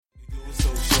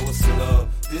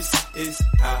This is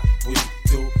how we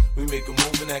do. We make a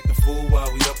move and act a fool while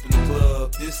we up in the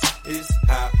club. This is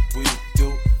how we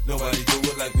do. Nobody do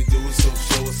it like we do it, so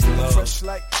show us some love. Fresh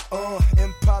like,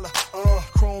 Impala,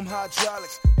 chrome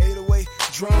hydraulics, 808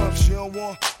 drums, you don't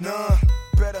want none.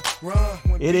 Better run.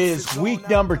 It is week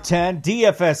number 10,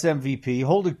 DFS MVP,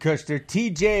 Holden Kushner,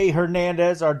 TJ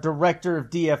Hernandez, our director of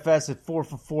DFS at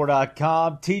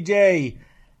 4for4.com. TJ,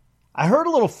 I heard a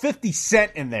little 50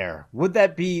 Cent in there. Would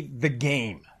that be the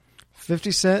game?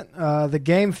 50 Cent, the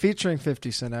game featuring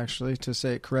 50 Cent, actually, to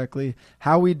say it correctly.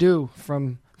 How We Do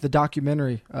from the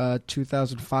documentary,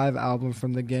 2005 album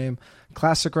from the game.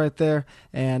 Classic right there.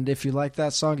 And if you like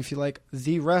that song, if you like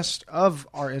the rest of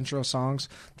our intro songs,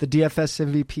 the DFS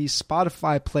MVP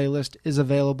Spotify playlist is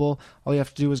available. All you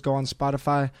have to do is go on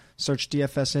Spotify, search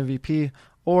DFS MVP,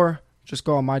 or just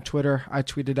go on my Twitter. I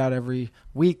tweet it out every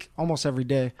week, almost every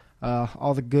day.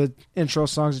 All the good intro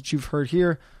songs that you've heard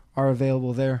here are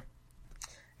available there.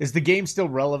 Is the game still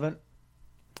relevant?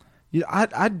 Yeah,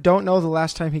 I don't know the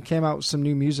last time he came out with some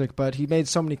new music, but he made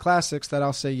so many classics that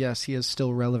I'll say yes, he is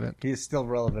still relevant. He is still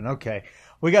relevant. Okay.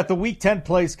 We got the Week 10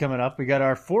 plays coming up. We got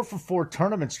our 4for4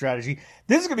 tournament strategy.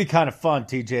 This is going to be kind of fun,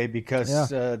 TJ, because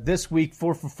this week,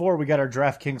 4for4, we got our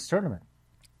DraftKings tournament.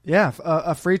 Yeah,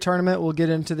 a free tournament. We'll get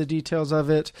into the details of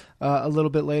it a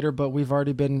little bit later, but we've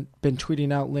already been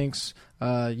tweeting out links.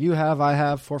 I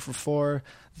have 4for4.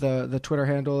 The Twitter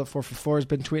handle at 4for4 has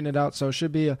been tweeting it out, so it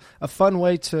should be a fun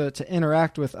way to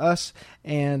interact with us.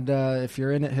 And if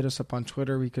you're in it, hit us up on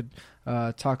Twitter. We could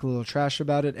talk a little trash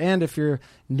about it. And if you're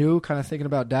new, kind of thinking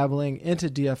about dabbling into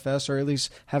DFS, or at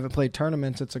least haven't played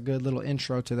tournaments, it's a good little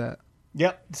intro to that.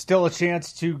 Yep, still a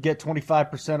chance to get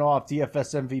 25% off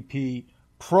DFS MVP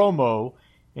promo,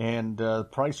 and the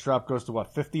price drop goes to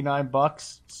what,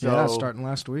 $59? So, yeah, starting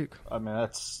last week. I mean,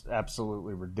 that's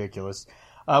absolutely ridiculous.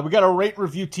 We got a rate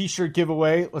review t-shirt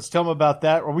giveaway. Let's tell them about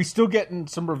that. Are we still getting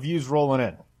some reviews rolling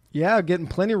in? Yeah, getting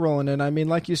plenty rolling in. I mean,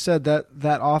 like you said, that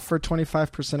offer,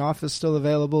 25% off, is still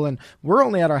available, and we're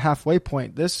only at our halfway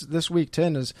point. This week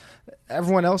 10 is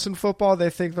everyone else in football. They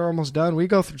think they're almost done. We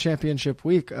go through championship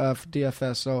week for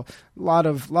DFS, so a lot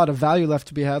of value left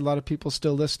to be had. A lot of people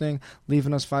still listening,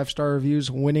 leaving us 5-star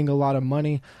reviews, winning a lot of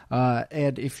money.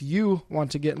 And if you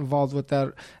want to get involved with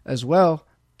that as well,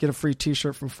 get a free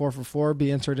t-shirt from 4for4,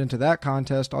 be entered into that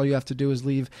contest. All you have to do is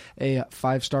leave a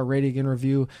 5-star rating and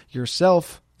review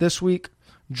yourself. This week,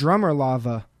 Drummer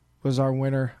Lava was our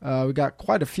winner. We got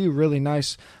quite a few really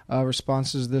nice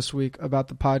responses this week about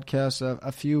the podcast,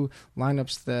 a few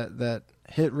lineups that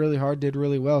hit really hard, did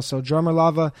really well. So Drummer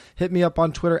Lava, hit me up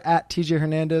on Twitter at TJ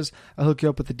Hernandez. I'll hook you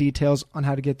up with the details on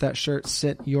how to get that shirt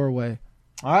sent your way.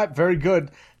 All right, very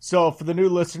good. So for the new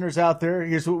listeners out there,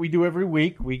 here's what we do every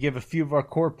week. We give a few of our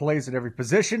core plays at every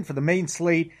position for the main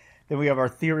slate. Then we have our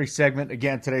theory segment.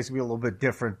 Again, today's going to be a little bit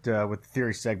different with the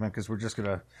theory segment because we're just going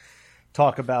to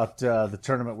talk about the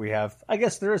tournament we have. I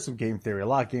guess there is some game theory, a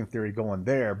lot of game theory going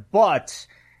there. But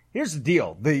here's the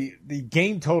deal. The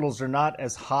game totals are not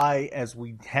as high as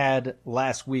we had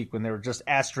last week when they were just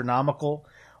astronomical.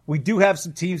 We do have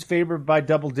some teams favored by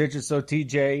double digits, though,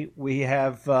 TJ. We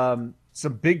have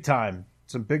some big time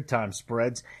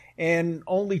spreads, and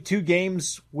only 2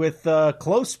 games with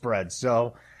close spreads.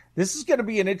 So this is going to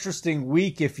be an interesting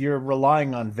week if you're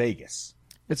relying on Vegas.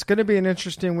 It's going to be an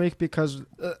interesting week because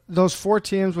those 4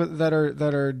 teams that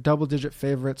are double digit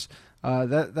favorites,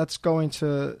 that's going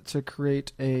to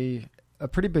create a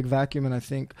pretty big vacuum, and I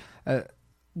think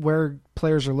where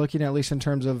players are looking, at least in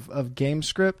terms of game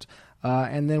script.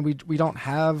 And then we don't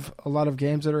have a lot of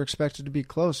games that are expected to be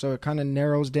close, so it kind of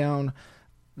narrows down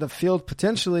the field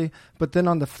potentially. But then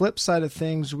on the flip side of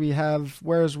things,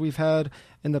 whereas we've had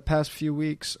in the past few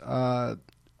weeks,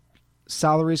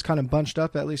 salaries kind of bunched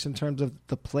up, at least in terms of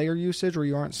the player usage, where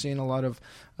you aren't seeing a lot of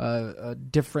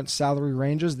different salary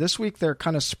ranges. This week they're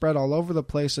kind of spread all over the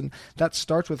place, and that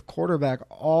starts with quarterback.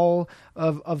 All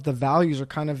of the values are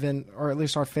kind of in, or at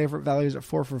least our favorite values at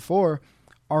 4for4,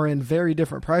 are in very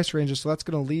different price ranges, so that's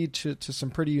going to lead to some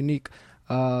pretty unique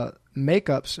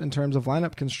makeups in terms of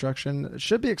lineup construction. It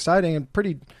should be exciting and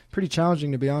pretty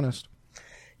challenging, to be honest.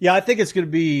 Yeah, I think it's going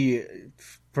to be,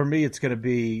 for me, it's going to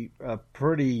be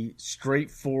pretty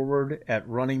straightforward at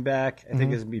running back. I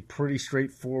think it's going to be pretty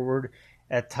straightforward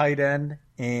at tight end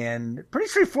and pretty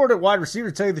straightforward at wide receiver,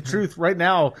 to tell you the truth. Right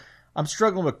now, I'm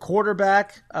struggling with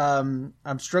quarterback. I'm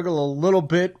struggling a little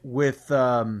bit with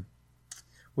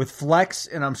flex,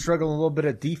 and I'm struggling a little bit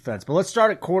at defense. But let's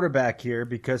start at quarterback here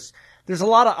because there's a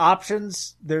lot of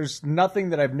options. There's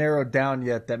nothing that I've narrowed down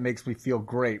yet that makes me feel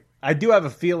great. I do have a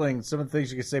feeling some of the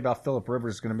things you can say about Phillip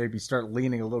Rivers is going to maybe start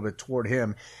leaning a little bit toward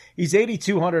him. He's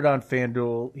 8,200 on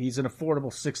FanDuel. He's an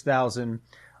affordable 6,000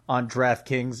 on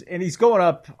DraftKings, and he's going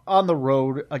up on the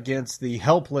road against the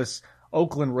helpless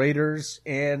Oakland Raiders.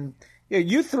 And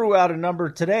you threw out a number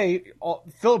today.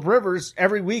 Phillip Rivers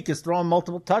every week is throwing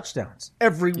multiple touchdowns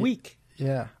every week.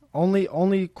 Yeah,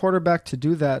 only quarterback to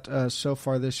do that so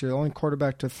far this year. Only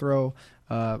quarterback to throw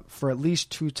for at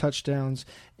least 2 touchdowns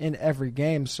in every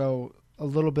game. So a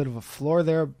little bit of a floor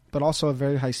there, but also a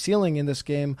very high ceiling in this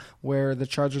game where the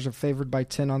Chargers are favored by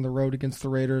 10 on the road against the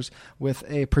Raiders with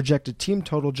a projected team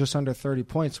total just under 30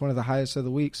 points, one of the highest of the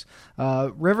weeks.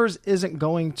 Rivers isn't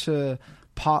going to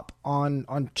pop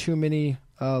on too many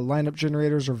lineup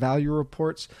generators or value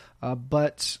reports,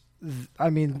 but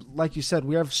I mean, like you said,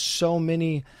 we have so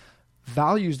many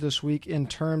values this week in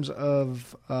terms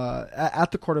of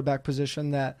at the quarterback position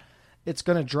that it's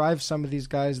going to drive some of these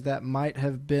guys that might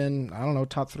have been, I don't know,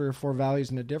 top 3 or 4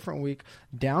 values in a different week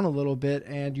down a little bit,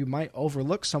 and you might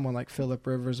overlook someone like Phillip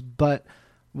Rivers. But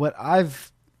what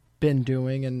I've been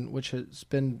doing, and which has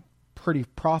been pretty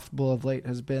profitable of late,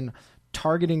 has been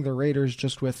targeting the Raiders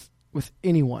just with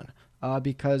anyone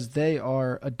because they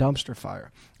are a dumpster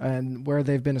fire. And where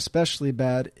they've been especially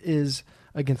bad is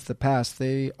against the pass.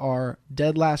 They are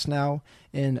dead last now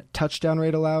in touchdown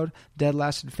rate allowed, dead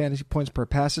last in fantasy points per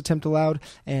pass attempt allowed,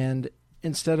 and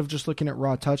instead of just looking at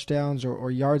raw touchdowns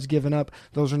or yards given up,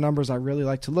 those are numbers I really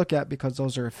like to look at because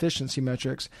those are efficiency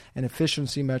metrics, and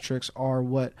efficiency metrics are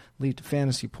what lead to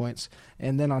fantasy points.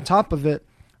 And then on top of it,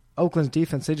 Oakland's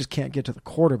defense, they just can't get to the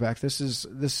quarterback. This is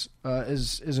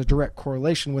a direct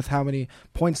correlation with how many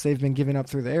points they've been giving up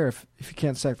through the air. If you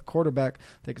can't sack the quarterback,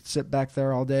 they could sit back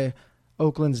there all day.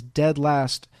 Oakland's dead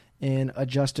last in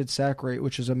adjusted sack rate,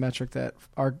 which is a metric that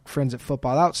our friends at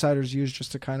Football Outsiders use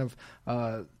just to kind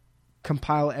of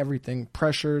compile everything: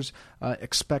 pressures,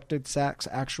 expected sacks,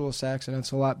 actual sacks, and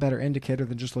it's a lot better indicator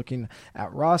than just looking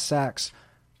at raw sacks.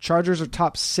 Chargers are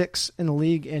top 6 in the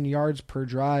league in yards per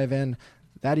drive, and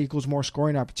that equals more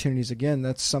scoring opportunities. Again,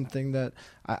 that's something that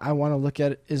I want to look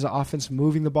at. Is the offense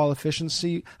moving the ball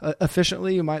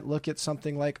efficiently? You might look at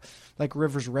something like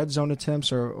Rivers' red zone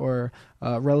attempts or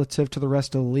relative to the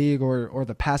rest of the league or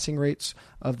the passing rates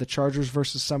of the Chargers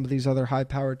versus some of these other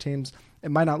high-powered teams. It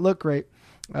might not look great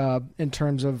in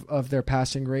terms of their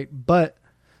passing rate, but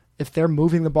if they're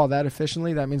moving the ball that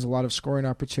efficiently, that means a lot of scoring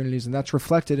opportunities, and that's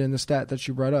reflected in the stat that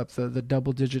you brought up, the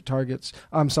double-digit targets.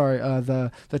 I'm sorry,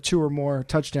 the 2 or more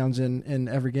touchdowns in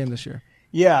every game this year.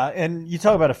 Yeah, and you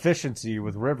talk about efficiency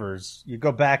with Rivers. You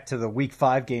go back to the Week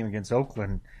 5 game against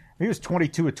Oakland. He was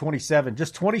 22 of 27,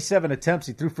 just 27 attempts.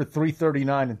 He threw for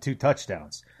 339 and 2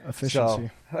 touchdowns.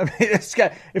 Efficiency. So, I mean, it's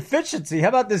got efficiency. How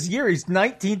about this year? He's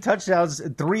 19 touchdowns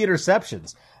and 3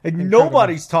 interceptions. And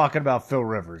nobody's talking about Phil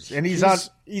Rivers. And he's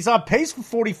on pace for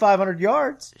 4,500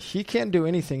 yards. He can't do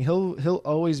anything. He'll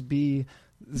always be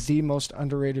the most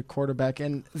underrated quarterback.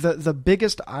 And the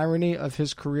biggest irony of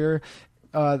his career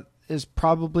is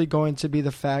probably going to be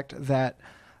the fact that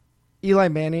Eli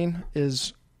Manning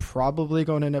is probably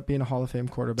going to end up being a Hall of Fame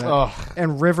quarterback,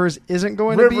 and Rivers isn't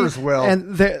going to be. Rivers will,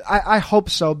 and I hope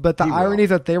so. But the irony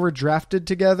that they were drafted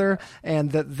together,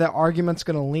 and that the argument's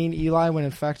going to lean Eli when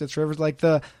in fact it's Rivers. Like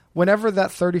whenever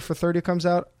that 30 for 30 comes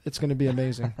out, it's going to be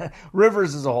amazing.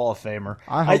 Rivers is a Hall of Famer.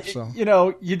 I hope so.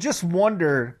 You just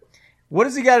wonder, what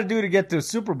does he got to do to get to a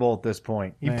Super Bowl at this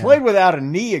point? He played without a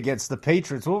knee against the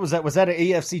Patriots. What was that? Was that an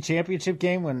AFC Championship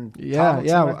game when?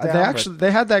 Tomlinson went down? They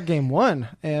had that game won,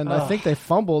 and I think they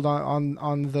fumbled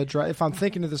on the drive. If I'm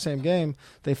thinking of the same game,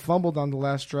 they fumbled on the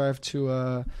last drive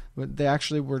to. They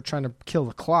actually were trying to kill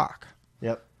the clock.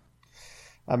 Yep.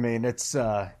 I mean, he's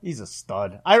a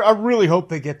stud. I really hope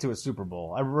they get to a Super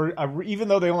Bowl. Even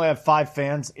though they only have 5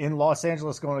 fans in Los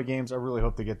Angeles going to games, I really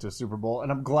hope they get to a Super Bowl, and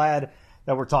I'm glad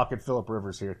that we're talking Phillip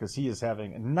Rivers here because he is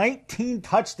having 19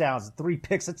 touchdowns and 3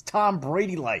 picks. It's Tom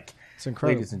Brady-like. It's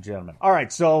incredible. Ladies and gentlemen. All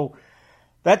right, so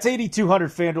that's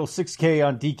 8,200 FanDuel, 6K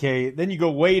on DK. Then you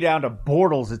go way down to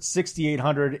Bortles at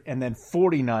 6,800 and then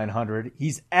 4,900.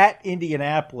 He's at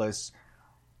Indianapolis.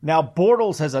 Now,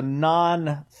 Bortles has a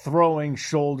non-throwing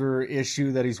shoulder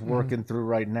issue that he's working through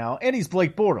right now, and he's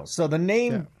Blake Bortles. So the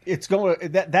name,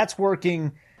 that's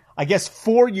working, I guess,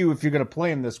 for you if you're going to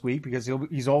play him this week because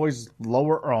he's always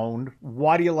lower owned.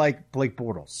 Why do you like Blake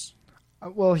Bortles?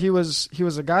 Well, he was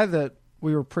a guy that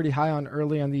we were pretty high on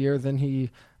early in the year. Then he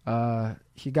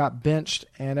got benched,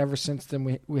 and ever since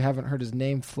then we haven't heard his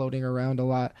name floating around a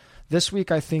lot. This week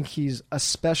I think he's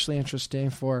especially interesting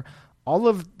for all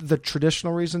of the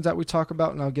traditional reasons that we talk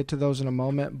about, and I'll get to those in a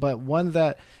moment. But one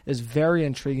that is very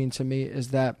intriguing to me is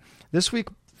that this week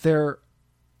they're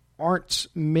aren't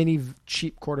many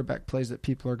cheap quarterback plays that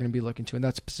people are going to be looking to, and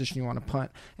that's a position you want to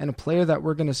punt. And a player that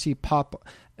we're going to see pop,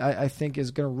 I think,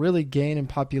 is going to really gain in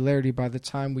popularity by the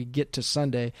time we get to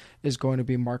Sunday is going to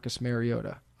be Marcus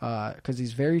Mariota, because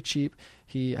he's very cheap.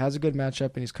 He has a good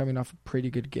matchup, and he's coming off a pretty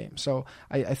good game. So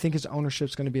I think his ownership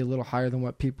is going to be a little higher than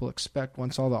what people expect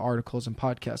once all the articles and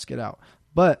podcasts get out.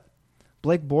 But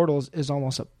Blake Bortles is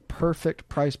almost a perfect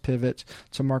price pivot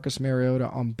to Marcus Mariota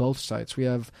on both sites. We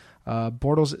have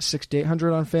Bortles at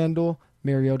 6,800 on FanDuel,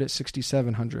 Mariota at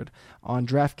 6,700. On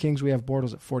DraftKings, we have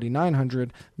Bortles at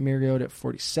 4,900, Mariota at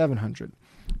 4,700.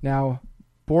 Now,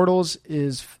 Bortles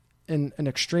is in an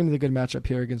extremely good matchup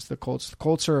here against the Colts. The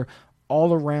Colts are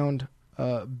all around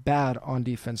bad on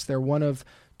defense. They're one of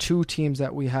two teams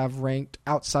that we have ranked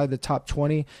outside the top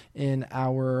 20 in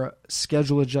our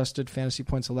schedule-adjusted fantasy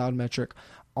points allowed metric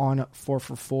on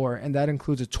 4for4, and that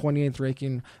includes a 28th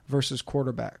ranking versus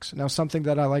quarterbacks. Now, something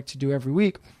that I like to do every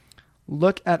week,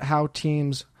 look at how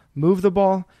teams move the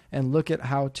ball and look at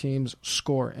how teams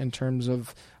score in terms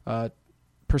of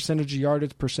percentage of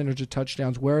yardage, percentage of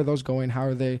touchdowns. Where are those going? How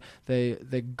are they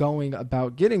going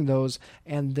about getting those?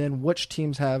 And then which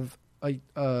teams have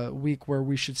a week where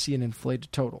we should see an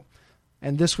inflated total.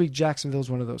 And this week, Jacksonville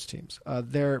is one of those teams.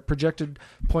 Their projected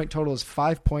point total is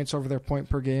 5 points over their point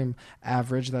per game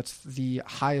average. That's the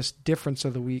highest difference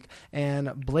of the week.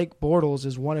 And Blake Bortles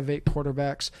is one of 8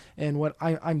 quarterbacks in what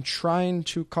I'm trying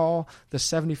to call the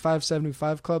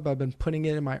 75-75 club. I've been putting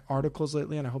it in my articles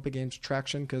lately, and I hope it gains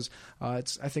traction because I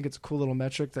think it's a cool little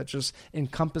metric that just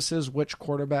encompasses which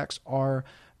quarterbacks are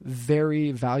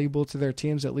very valuable to their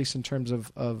teams, at least in terms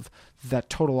of that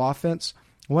total offense.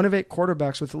 One of 8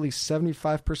 quarterbacks with at least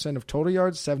 75% of total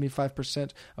yards,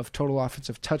 75% of total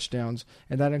offensive touchdowns,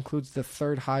 and that includes the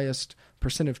third highest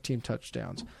percent of team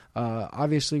touchdowns.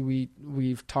 Obviously,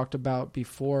 we've talked about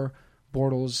before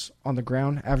Bortles on the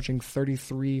ground, averaging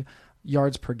 33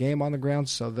 yards per game on the ground,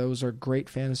 so those are great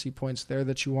fantasy points there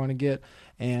that you want to get.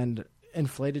 And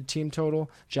inflated team total,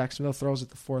 Jacksonville throws at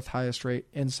the 4th highest rate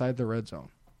inside the red zone.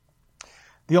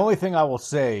 The only thing I will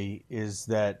say is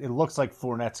that it looks like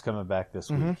Fournette's coming back this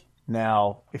week.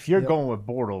 Now, if you're going with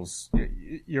Bortles,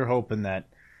 you're hoping that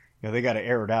they got to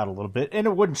air it out a little bit, and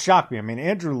it wouldn't shock me. I mean,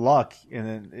 Andrew Luck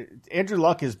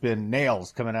has been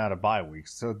nails coming out of bye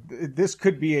weeks, so this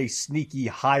could be a sneaky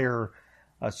higher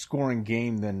scoring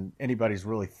game than anybody's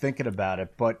really thinking about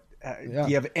it. But do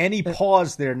you have any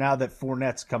pause there now that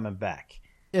Fournette's coming back?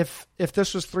 If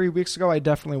this was 3 weeks ago, I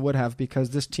definitely would have,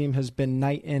 because this team has been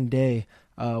night and day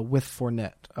with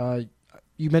Fournette.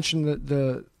 You mentioned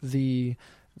the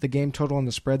game total and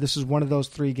the spread. This is one of those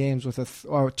 3 games with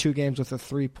or 2 games with a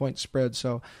 3-point spread.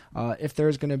 So if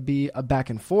there's going to be a back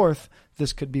and forth,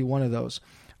 this could be one of those.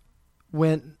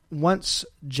 Once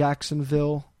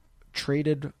Jacksonville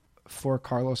traded for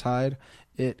Carlos Hyde,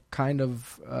 it kind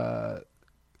of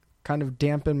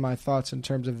dampened my thoughts in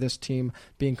terms of this team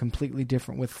being completely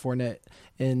different with Fournette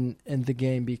in the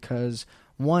game, because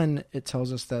one, it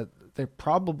tells us that they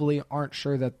probably aren't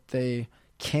sure that they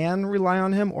can rely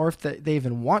on him, or if they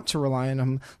even want to rely on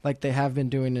him like they have been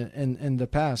doing in the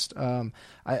past.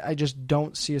 I just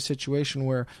don't see a situation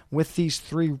where with these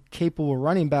 3 capable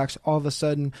running backs, all of a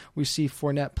sudden we see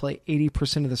Fournette play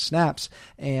 80% of the snaps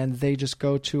and they just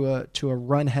go to a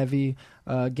run-heavy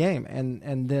game.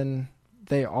 And then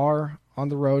they are on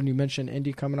the road, and you mentioned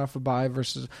Indy coming off a bye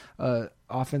versus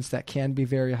offense that can be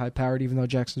very high-powered, even though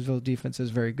Jacksonville's defense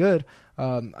is very good.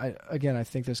 I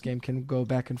think this game can go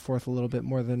back and forth a little bit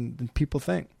more than people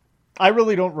think. I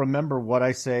really don't remember what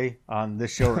I say on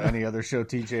this show or any other show,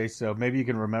 TJ, so maybe you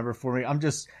can remember for me.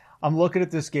 I'm looking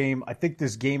at this game. I think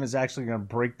this game is actually going to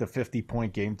break the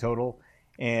 50-point game total.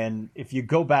 And if you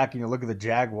go back and you look at the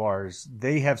Jaguars,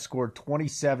 they have scored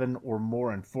 27 or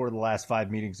more in 4 of the last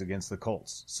 5 meetings against the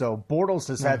Colts. So Bortles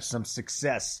has had some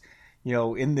success,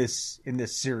 in this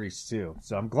series too.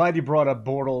 So I'm glad you brought up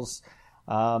Bortles.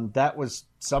 That was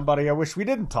somebody I wish we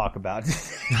didn't talk about,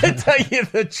 to tell you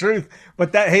the truth.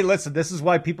 But hey, listen, this is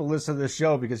why people listen to this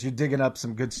show, because you're digging up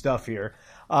some good stuff here.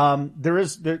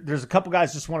 There's a couple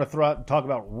guys just want to throw out and talk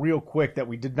about real quick that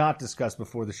we did not discuss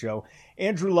before the show.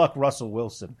 Andrew Luck, Russell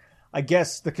Wilson. I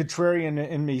guess the contrarian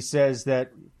in me says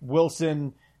that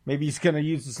Wilson, maybe he's going to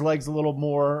use his legs a little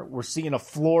more. We're seeing a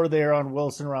floor there on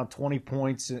Wilson around 20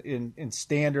 points in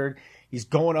standard. He's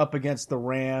going up against the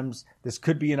Rams. This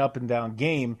could be an up and down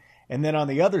game. And then on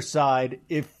the other side,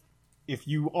 if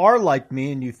you are like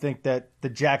me and you think that the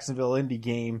Jacksonville-Indy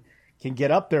game can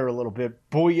get up there a little bit,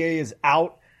 Boye is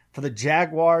out for the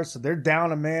Jaguars, so they're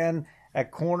down a man at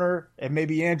corner, and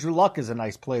maybe Andrew Luck is a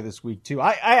nice play this week too.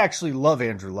 I actually love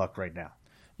Andrew Luck right now.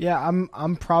 Yeah,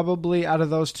 I'm probably out of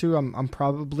those two. I'm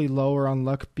probably lower on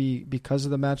Luck because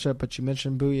of the matchup. But you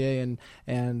mentioned Bouye,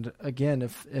 and again,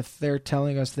 if they're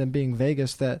telling us, them being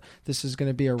Vegas, that this is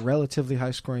going to be a relatively high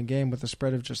scoring game with a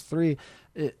spread of just 3,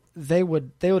 they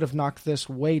would have knocked this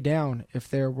way down if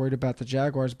they're worried about the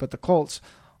Jaguars. But the Colts,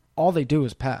 all they do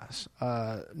is pass,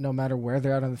 no matter where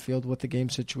they're out on the field, what the game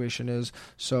situation is.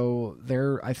 So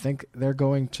I think they're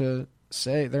going to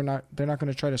say they're not going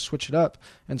to try to switch it up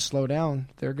and slow down.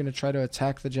 They're going to try to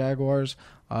attack the Jaguars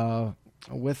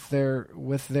with their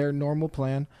normal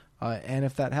plan, and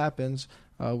if that happens,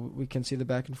 we can see the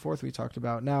back and forth we talked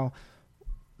about. Now,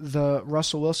 the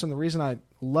Russell Wilson, the reason I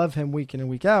love him week in and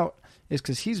week out is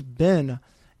because he's been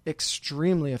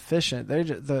extremely efficient.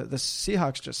 The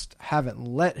Seahawks just haven't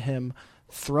let him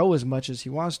throw as much as he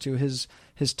wants to.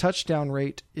 His touchdown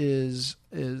rate is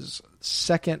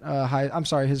second high. I'm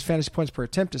sorry, his fantasy points per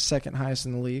attempt is second highest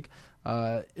in the league.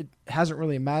 It hasn't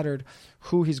really mattered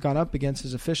who he's gone up against.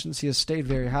 His efficiency has stayed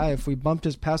very high. If we bumped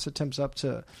his pass attempts up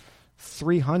to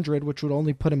 300, which would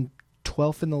only put him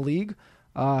 12th in the league,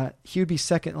 he would be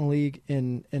second in the league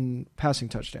in passing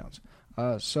touchdowns.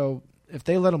 So if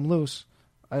they let him loose,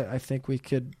 I think we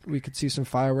could see some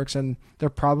fireworks, and they're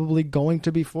probably going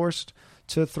to be forced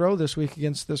to throw this week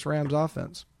against this Rams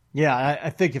offense. Yeah,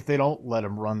 I think if they don't let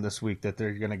him run this week, that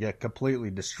they're going to get completely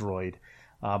destroyed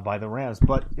by the Rams.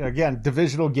 But again,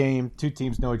 divisional game, two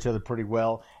teams know each other pretty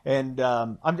well, and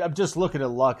I'm just looking at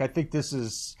Luck. I think we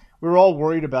were all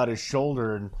worried about his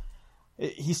shoulder, and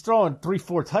he's throwing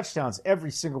 3-4 touchdowns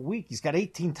every single week. He's got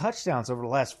 18 touchdowns over the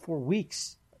last 4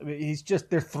 weeks. I mean, he's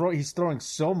throwing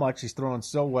so much. He's throwing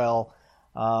so well.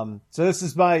 So this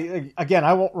is again,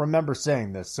 I won't remember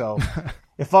saying this. So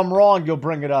if I'm wrong, you'll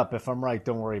bring it up. If I'm right,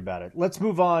 don't worry about it. Let's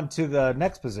move on to the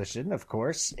next position, of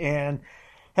course. And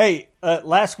hey,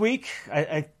 last week,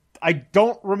 I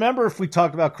don't remember if we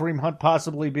talked about Kareem Hunt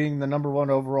possibly being the number 1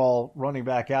 overall running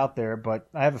back out there, but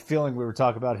I have a feeling we were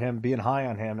talking about him, being high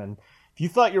on him. And if you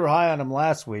thought you were high on him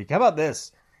last week, how about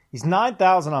this? He's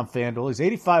 9,000 on FanDuel. He's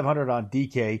 8,500 on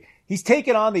DK. He's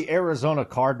taken on the Arizona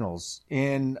Cardinals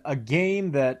in a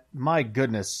game that, my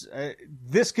goodness,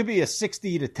 this could be a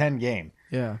 60-10 game.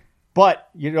 Yeah. But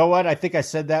you know what? I think I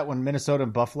said that when Minnesota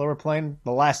and Buffalo were playing.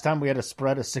 The last time we had a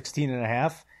spread of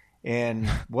 16.5. And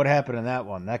what happened in that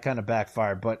one? That kind of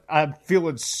backfired. But I'm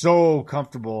feeling so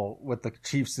comfortable with the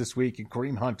Chiefs this week, and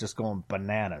Kareem Hunt just going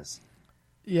bananas.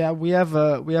 Yeah, we have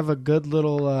a good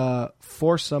little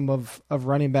foursome of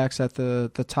running backs at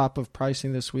the top of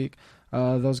pricing this week.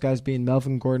 Those guys being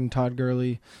Melvin Gordon, Todd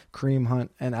Gurley, Kareem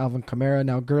Hunt, and Alvin Kamara.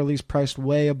 Now, Gurley's priced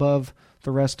way above the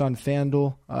rest on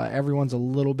FanDuel. Everyone's a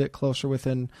little bit closer,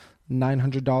 within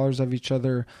 $900 of each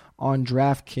other on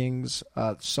DraftKings.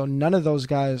 So none of those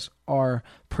guys are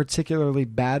particularly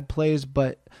bad plays,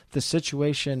 but the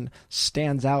situation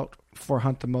stands out for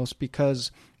Hunt the most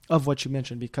because of what you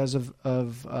mentioned, because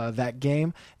of that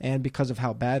game and because of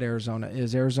how bad Arizona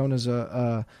is. Arizona's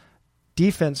a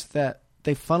defense that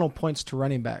they funnel points to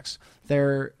running backs.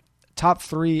 They're top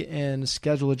 3 in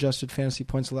schedule-adjusted fantasy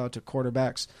points allowed to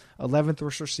quarterbacks, 11th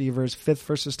versus receivers, 5th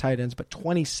versus tight ends, but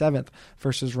 27th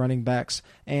versus running backs.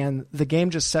 And the game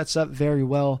just sets up very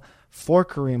well for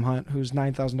Kareem Hunt, who's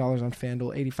 $9,000 on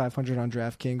FanDuel, $8,500 on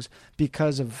DraftKings,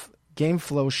 because of game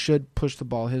flow should push the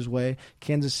ball his way.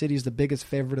 Kansas City is the biggest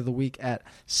favorite of the week at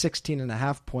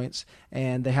 16.5 points,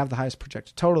 and they have the highest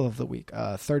projected total of the week,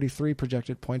 33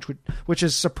 projected points, which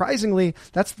is surprisingly,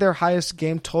 that's their highest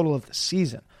game total of the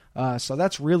season. So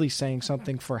that's really saying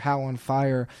something for how on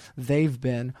fire they've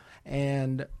been.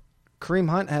 And Kareem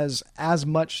Hunt has as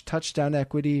much touchdown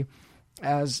equity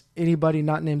as anybody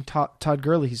not named Todd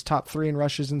Gurley. He's top 3 in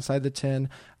rushes inside the 10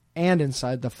 and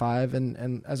inside the 5,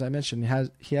 and as I mentioned,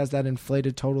 he has that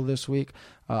inflated total this week.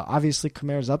 Obviously,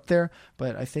 Kamara's up there,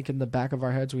 but I think in the back of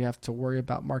our heads we have to worry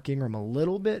about Mark Ingram a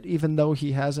little bit, even though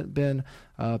he hasn't been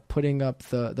putting up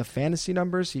the fantasy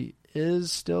numbers. He is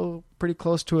still pretty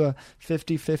close to a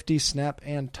 50-50 snap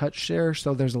and touch share,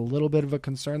 so there's a little bit of a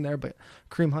concern there, but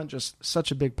Kareem Hunt just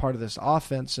such a big part of this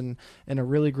offense and in a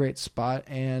really great spot.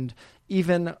 And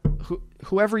even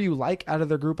whoever you like out of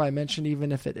the group I mentioned,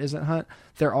 even if it isn't Hunt,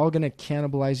 they're all going to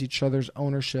cannibalize each other's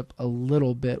ownership a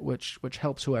little bit, which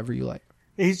helps whoever you like.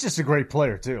 He's just a great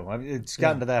player too. I mean, it's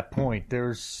gotten to that point.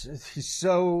 He's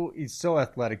so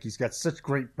athletic. He's got such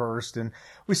great burst, and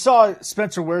we saw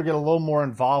Spencer Ware get a little more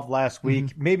involved last week.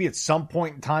 Mm-hmm. Maybe at some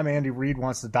point in time, Andy Reid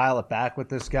wants to dial it back with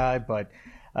this guy, but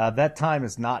that time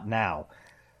is not now.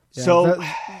 Yeah, so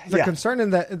the concern in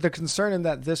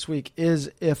that this week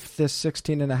is if this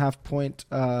 16.5 point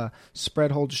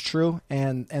spread holds true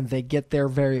and they get there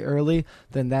very early,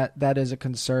 then that is a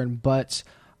concern. But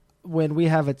when we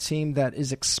have a team that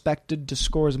is expected to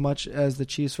score as much as the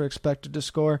Chiefs are expected to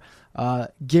score,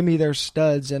 give me their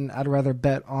studs, and I'd rather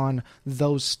bet on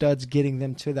those studs getting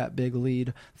them to that big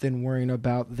lead than worrying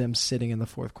about them sitting in the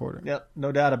fourth quarter. Yep,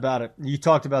 no doubt about it. You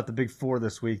talked about the big four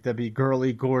this week. That'd be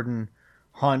Gurley, Gordon,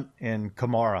 Hunt, and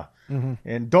Kamara. Mm-hmm.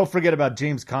 And don't forget about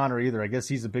James Conner either. I guess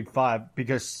he's a big five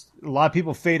because a lot of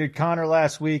people faded Conner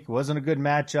last week. It wasn't a good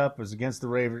matchup. It was against the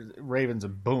Ravens,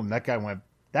 and boom, that guy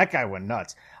went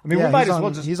nuts. I mean, we might as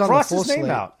well just cross his name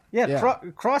out.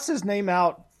 Cross his name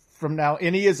out from now,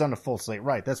 and he is on the full slate,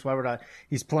 right? That's why we're not.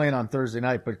 He's playing on Thursday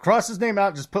night, but cross his name out.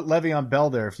 And just put Le'Veon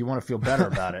Bell there if you want to feel better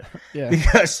about it.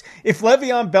 Because if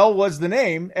Le'Veon Bell was the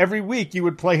name, every week you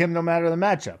would play him no matter the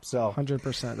matchup. So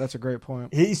 100%. That's a great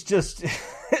point. He's just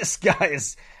this guy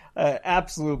is an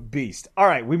absolute beast. All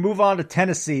right, we move on to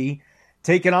Tennessee,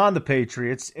 taking on the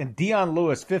Patriots, and Dion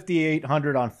Lewis,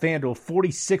 5,800 on FanDuel,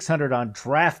 4,600 on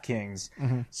DraftKings.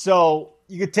 Mm-hmm. So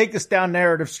you could take this down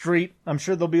narrative street. I'm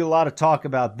sure there'll be a lot of talk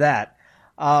about that.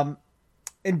 In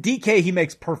DK, he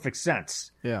makes perfect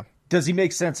sense. Yeah. Does he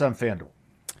make sense on FanDuel?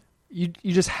 You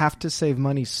just have to save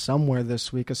money somewhere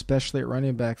this week, especially at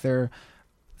running back. There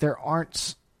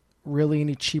aren't really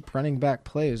any cheap running back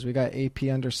plays. We got AP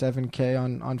under 7K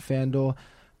on FanDuel.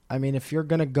 I mean, if you're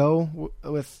going to go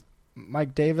with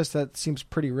Mike Davis, that seems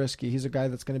pretty risky. He's a guy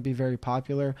that's going to be very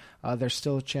popular. There's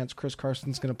still a chance Chris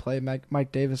Carson's going to play.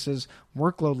 Mike Davis's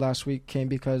workload last week came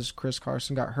because Chris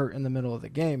Carson got hurt in the middle of the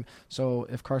game. So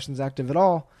if Carson's active at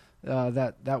all,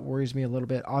 that worries me a little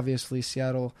bit. Obviously,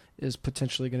 Seattle is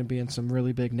potentially going to be in some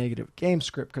really big negative game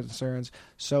script concerns.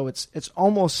 So it's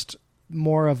almost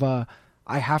more of a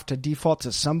I have to default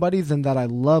to somebody than that I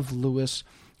love Lewis,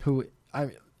 who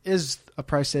is a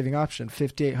price-saving option.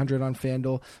 5,800 on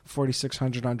FanDuel,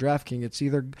 4,600 on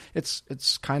DraftKings.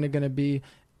 It's kind of going to be,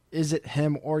 is it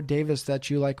him or Davis that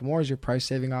you like more as your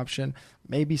price-saving option?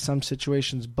 Maybe some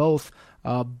situations both,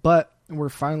 but we're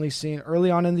finally seeing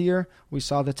early on in the year, we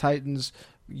saw the Titans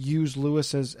use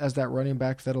Lewis as that running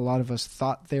back that a lot of us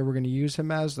thought they were going to use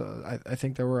him as. I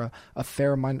think there were a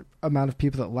fair amount of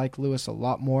people that like Lewis a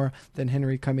lot more than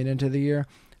Henry coming into the year.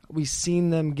 We've seen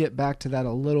them get back to that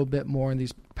a little bit more in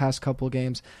these past couple of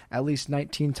games, at least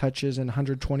 19 touches and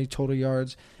 120 total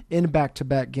yards in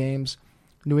back-to-back games.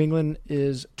 New England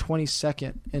is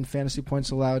 22nd in fantasy points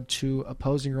allowed to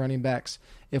opposing running backs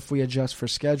if we adjust for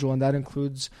schedule, and that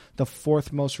includes the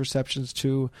fourth most receptions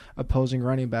to opposing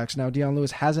running backs. Now, Dion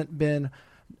Lewis hasn't been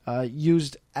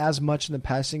used as much in the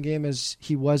passing game as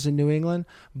he was in New England,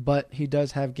 but he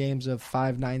does have games of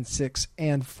 5, 9, 6,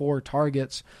 and 4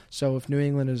 targets. So if New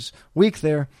England is weak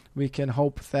there, we can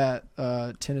hope that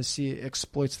Tennessee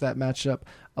exploits that matchup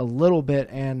a little bit.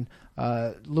 And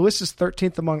Lewis is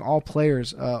 13th among all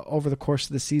players over the course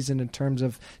of the season in terms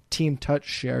of team touch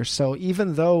share. So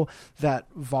even though that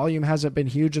volume hasn't been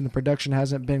huge and the production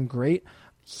hasn't been great,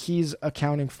 he's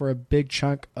accounting for a big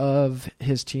chunk of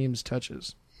his team's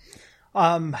touches.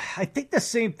 I think the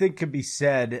same thing could be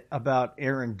said about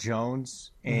Aaron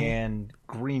Jones and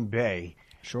Green Bay.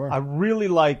 Sure. I really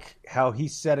like how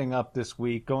he's setting up this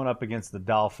week, going up against the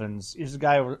Dolphins. He's a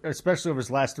guy, especially over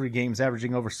his last 3 games,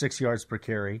 averaging over 6 yards per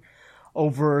carry.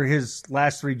 Over his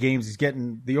last 3 games, he's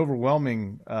getting the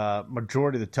overwhelming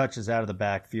majority of the touches out of the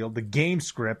backfield. The game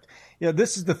script,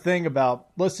 this is the thing about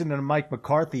listening to Mike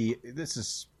McCarthy. This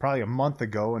is probably a month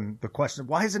ago, and the question,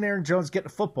 why isn't Aaron Jones getting a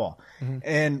football? Mm-hmm.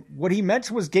 And what he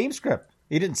mentioned was game script.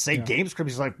 He didn't say game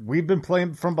script. He's like, we've been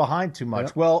playing from behind too much.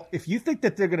 Yep. Well, if you think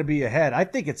that they're going to be ahead, I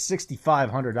think it's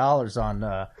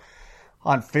 $6,500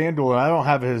 on FanDuel. I don't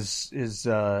have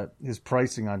his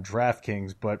pricing on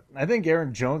DraftKings, but I think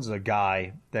Aaron Jones is a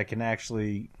guy that can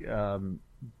actually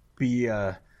be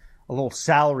a little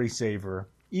salary saver,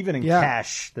 even in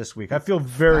cash this week. I feel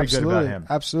very good about him.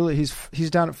 Absolutely.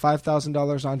 He's down at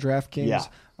 $5,000 on DraftKings.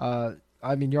 Yeah.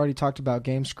 I mean, you already talked about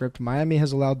game script. Miami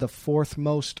has allowed the 4th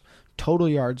most total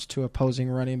yards to opposing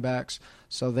running backs,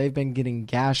 so they've been getting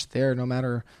gashed there. No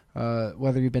matter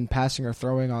whether you've been passing or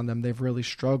throwing on them, they've really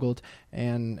struggled.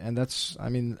 And that's, I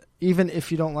mean, even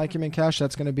if you don't like him in cash,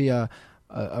 that's going to be a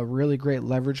really great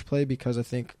leverage play because I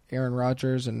think Aaron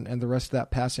Rodgers and the rest of that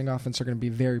passing offense are going to be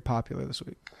very popular this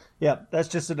week. Yeah, that's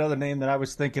just another name that I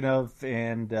was thinking of,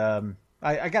 and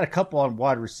I got a couple on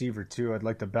wide receiver too I'd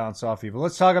like to bounce off you. But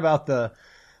let's talk about the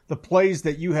plays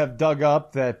that you have dug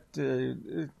up that,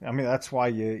 that's why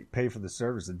you pay for the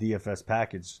service, the DFS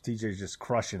package. TJ's just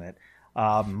crushing it.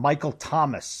 Michael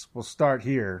Thomas, we'll start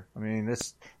here. I mean,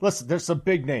 listen, there's some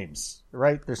big names,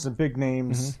 right? There's some big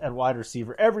names at wide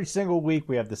receiver. Every single week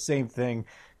we have the same thing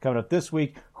coming up this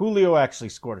week. Julio actually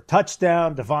scored a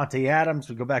touchdown. Devontae Adams,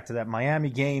 we go back to that Miami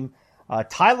game.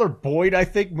 Tyler Boyd, I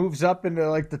think, moves up into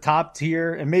like the top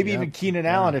tier, and maybe even Keenan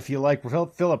Allen if you like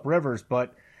Phillip Rivers.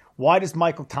 But why does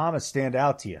Michael Thomas stand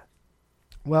out to you?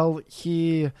 Well,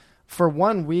 for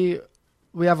one, we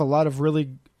have a lot of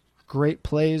really great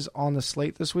plays on the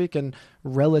slate this week and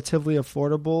relatively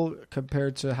affordable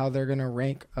compared to how they're going to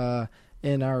rank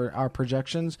in our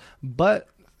projections. But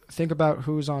think about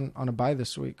who's on a bye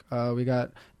this week. We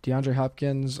got DeAndre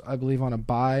Hopkins, I believe, on a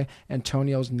bye.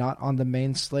 Antonio's not on the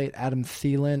main slate. Adam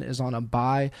Thielen is on a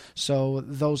bye. So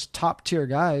those top-tier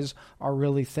guys are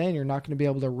really thin. You're not going to be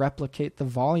able to replicate the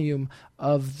volume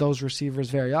of those receivers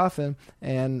very often.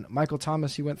 And Michael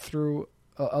Thomas, he went through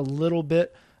a little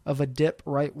bit of a dip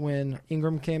right when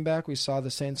Ingram came back. We saw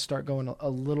the Saints start going a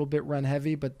little bit run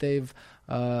heavy, but they've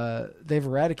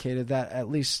eradicated that, at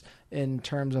least in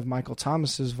terms of Michael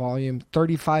Thomas's volume.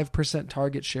 35%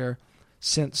 target share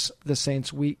since the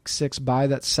Saints week 6 bye.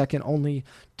 That's second only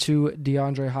to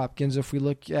DeAndre Hopkins. If we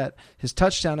look at his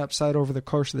touchdown upside over the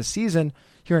course of the season,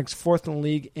 he ranks 4th in the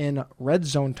league in red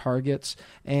zone targets,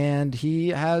 and he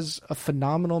has a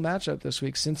phenomenal matchup this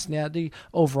week. Cincinnati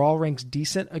overall ranks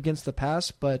decent against the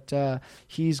pass, but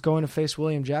he's going to face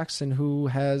William Jackson, who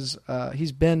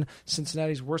he's been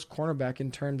Cincinnati's worst cornerback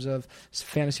in terms of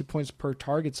fantasy points per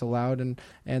targets allowed, and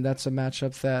that's a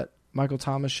matchup that Michael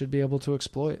Thomas should be able to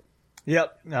exploit.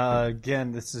 Yep.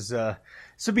 Again, this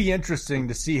will be interesting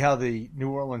to see how the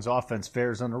New Orleans offense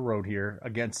fares on the road here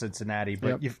against Cincinnati.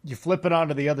 But you flip it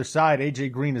onto the other side, A.J.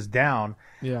 Green is down.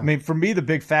 Yeah. I mean, for me, the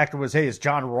big factor was, hey, is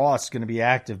John Ross going to be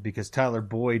active? Because Tyler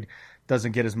Boyd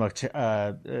doesn't get as much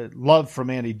love from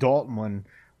Andy Dalton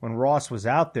when Ross was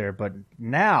out there. But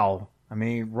now, I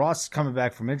mean, Ross is coming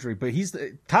back from injury, but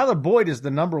Tyler Boyd is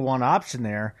the number one option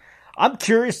there. I'm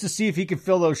curious to see if he can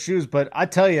fill those shoes, but I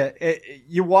tell you,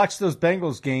 you watch those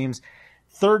Bengals games,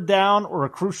 third down or a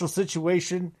crucial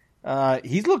situation,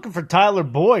 he's looking for Tyler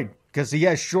Boyd because he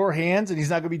has sure hands and he's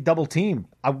not going to be double teamed.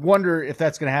 I wonder if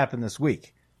that's going to happen this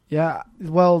week. Yeah,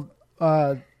 well,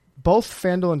 both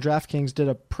FanDuel and DraftKings did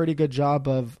a pretty good job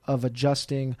of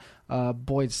adjusting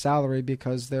Boyd's salary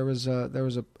because there was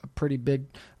a pretty big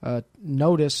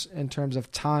notice in terms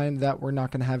of time that we're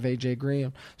not going to have A.J.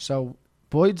 Green. So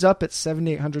Boyd's up at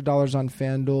 $7,800 on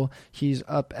FanDuel. He's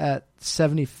up at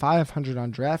 $7,500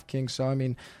 on DraftKings. So, I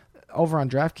mean, over on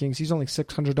DraftKings, he's only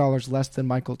 $600 less than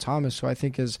Michael Thomas, who I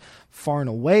think is far and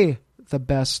away the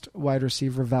best wide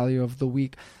receiver value of the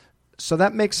week. So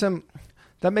that makes him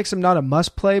not a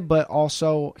must play, but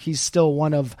also he's still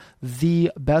one of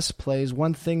the best plays.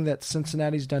 One thing that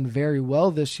Cincinnati's done very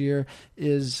well this year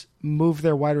is move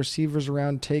their wide receivers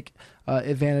around, take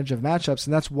advantage of matchups,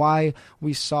 and that's why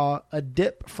we saw a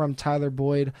dip from Tyler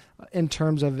Boyd in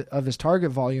terms of his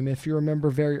target volume. If you remember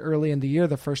very early in the year,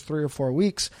 the first 3 or 4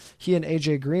 weeks, he and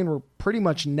A.J. Green were pretty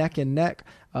much neck and neck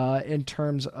in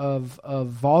terms of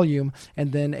volume,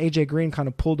 and then A.J. Green kind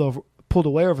of pulled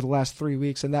away over the last 3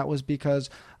 weeks, and that was because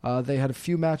they had a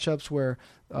few matchups where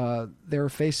they were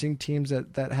facing teams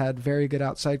that had very good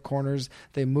outside corners.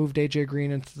 They moved A.J.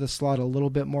 Green into the slot a little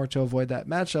bit more to avoid that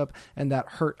matchup, and that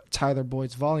hurt Tyler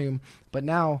Boyd's volume. But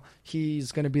now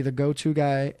he's going to be the go-to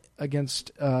guy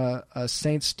against a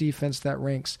Saints defense that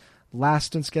ranks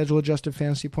last in schedule-adjusted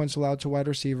fantasy points allowed to wide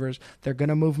receivers. They're going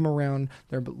to move him around.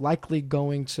 They're likely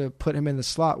going to put him in the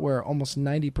slot where almost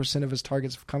 90% of his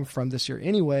targets have come from this year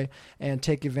anyway, and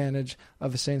take advantage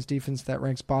of a Saints defense that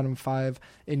ranks bottom 5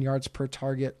 in yards per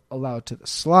target allowed to the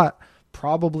slot.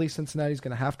 Probably Cincinnati's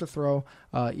going to have to throw,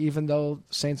 even though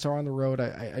Saints are on the road.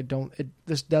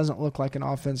 This doesn't look like an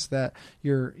offense that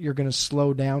you're going to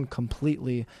slow down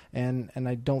completely, and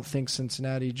I don't think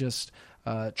Cincinnati just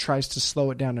tries to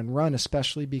slow it down and run,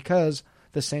 especially because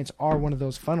the Saints are one of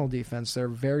those funnel defense. They're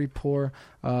very poor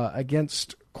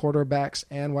against quarterbacks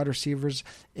and wide receivers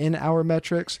in our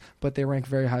metrics, but they rank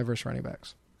very high versus running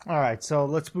backs. All right, so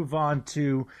let's move on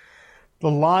to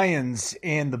the Lions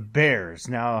and the Bears.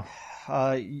 Now,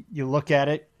 you look at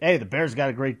it, hey, the Bears got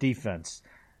a great defense.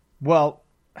 Well,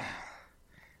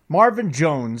 Marvin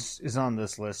Jones is on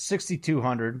this list,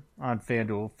 6,200 on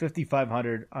FanDuel,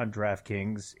 5,500 on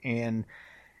DraftKings, and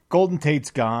Golden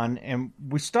Tate's gone. And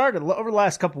we started, over the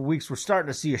last couple of weeks, we're starting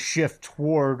to see a shift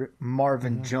toward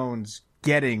Marvin Jones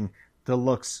getting the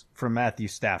looks from Matthew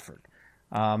Stafford.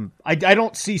 I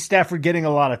don't see Stafford getting a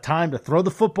lot of time to throw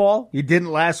the football. He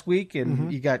didn't last week,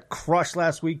 and he got crushed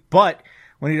last week. But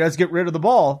when he does get rid of the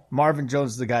ball, Marvin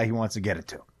Jones is the guy he wants to get it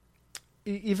to.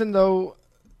 Even though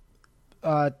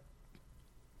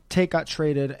Tate got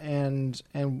traded, and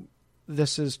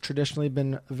this has traditionally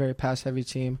been a very pass-heavy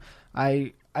team,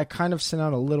 I kind of sent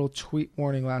out a little tweet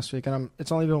warning last week, and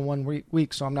it's only been 1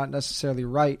 week, so I'm not necessarily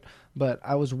right, but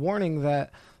I was warning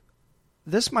that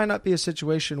this might not be a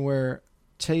situation where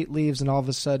Tate leaves and all of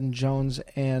a sudden Jones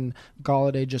and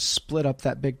Golladay just split up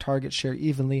that big target share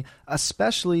evenly,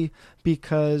 especially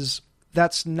because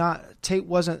Tate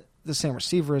wasn't the same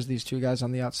receiver as these two guys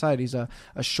on the outside. He's a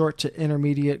short to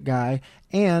intermediate guy,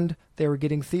 and they were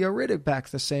getting Theo Riddick back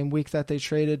the same week that they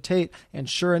traded Tate, and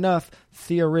sure enough,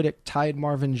 Theo Riddick tied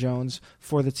Marvin Jones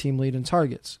for the team lead in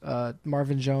targets.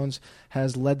 Marvin Jones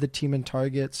has led the team in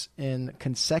targets in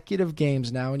consecutive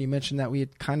games now, and you mentioned that we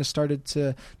had kind of started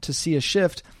to see a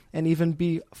shift, and even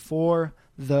before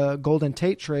the Golden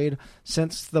Tate trade,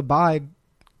 since the bye,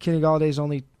 Kenny Galladay's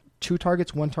only 2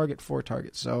 targets, 1 target, 4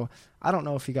 targets. So I don't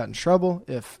know if he got in trouble,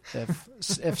 if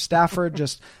Stafford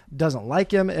just doesn't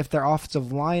like him, if their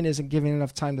offensive line isn't giving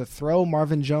enough time to throw.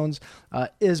 Marvin Jones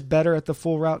is better at the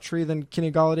full route tree than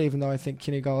Kenny Galladay, even though I think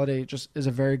Kenny Galladay just is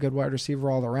a very good wide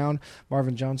receiver all around.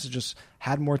 Marvin Jones has just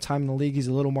had more time in the league. He's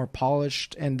a little more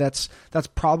polished, and that's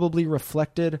probably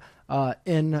reflected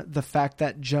in the fact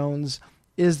that Jones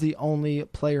is the only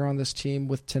player on this team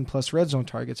with 10-plus red zone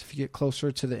targets. If you get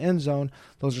closer to the end zone,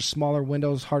 those are smaller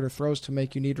windows, harder throws to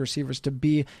make. You need receivers to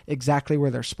be exactly where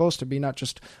they're supposed to be, not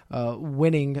just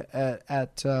winning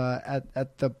at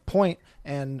the point.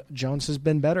 And Jones has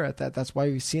been better at that. That's why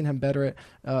we've seen him better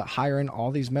at higher in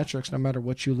all these metrics, no matter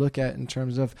what you look at in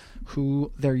terms of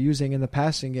who they're using in the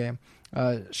passing game.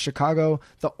 Chicago,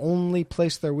 the only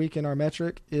place they're weak in our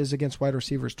metric is against wide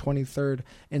receivers, 23rd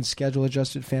in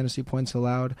schedule-adjusted fantasy points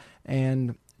allowed,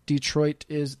 and Detroit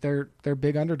is they're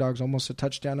big underdogs, almost a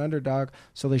touchdown underdog,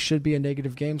 so they should be a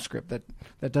negative game script.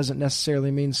 That doesn't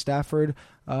necessarily mean Stafford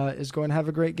is going to have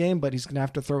a great game, but he's going to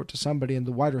have to throw it to somebody, and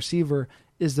the wide receiver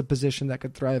is the position that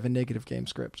could thrive in negative game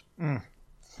script.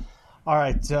 All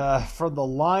right, for the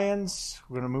Lions,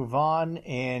 we're going to move on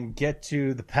and get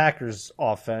to the Packers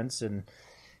offense. And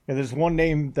there's one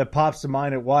name that pops to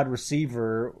mind at wide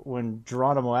receiver when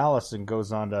Geronimo Allison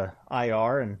goes on to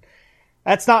IR, and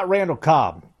that's not Randall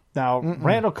Cobb. Now,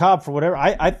 Randall Cobb, for whatever,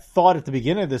 I thought at the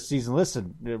beginning of this season,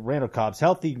 listen, Randall Cobb's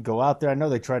healthy, he can go out there. I know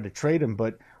they tried to trade him,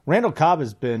 but Randall Cobb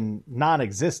has been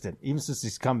non-existent even since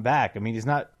he's come back. I mean, he's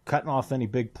not cutting off any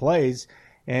big plays.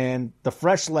 And the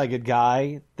fresh-legged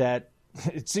guy that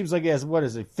it seems like he has,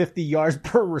 50 yards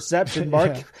per reception,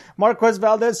 Marquez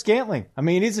Valdez-Scantling. I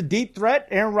mean, he's a deep threat.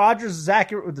 Aaron Rodgers is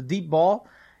accurate with the deep ball.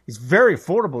 He's very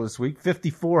affordable this week,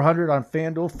 $5,400 on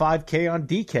FanDuel, $5K on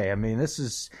DK. I mean,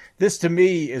 this to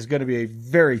me is going to be a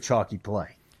very chalky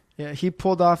play. Yeah, he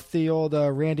pulled off the old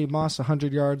Randy Moss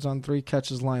 100 yards on 3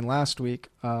 catches line last week.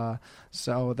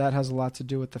 So that has a lot to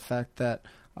do with the fact that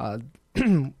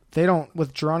they don't,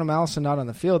 with Geronimo Allison not on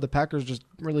the field, the Packers just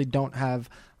really don't have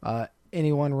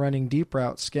anyone running deep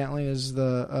routes. Scantling is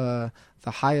the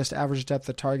highest average depth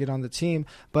of target on the team.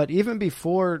 But even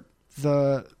before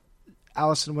the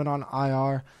Allison went on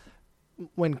IR,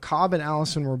 when Cobb and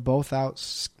Allison were both out,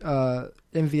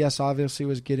 MVS obviously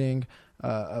was getting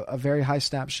a very high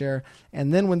snap share.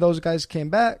 And then when those guys came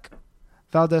back,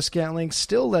 Valdez-Scantling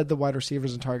still led the wide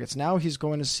receivers in targets. Now he's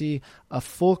going to see a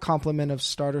full complement of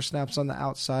starter snaps on the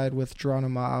outside with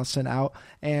Geronimo Allison out.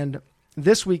 And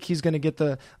this week he's going to get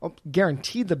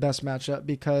guaranteed the best matchup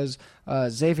because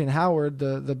Xavier Howard,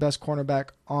 the best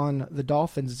cornerback on the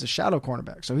Dolphins, is a shadow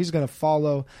cornerback. So he's going to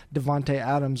follow Devontae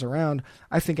Adams around.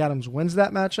 I think Adams wins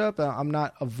that matchup. I'm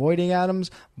not avoiding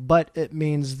Adams, but it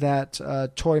means that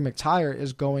Torrey McTyer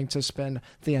is going to spend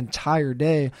the entire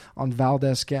day on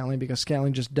Valdez-Scantling because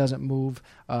Scantling just doesn't move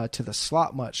to the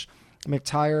slot much.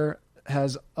 McTyer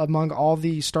has, among all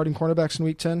the starting cornerbacks in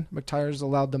Week 10, McTyer's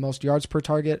allowed the most yards per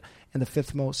target and the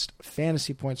 5th most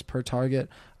fantasy points per target.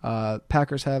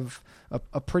 Packers have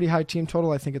a pretty high team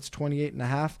total. I think it's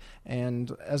 28.5.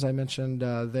 And as I mentioned,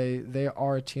 they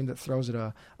are a team that throws at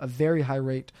a very high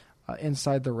rate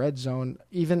inside the red zone,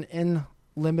 even in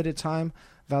limited time.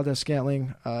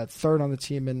 Valdez-Scantling, 3rd on the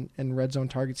team in red zone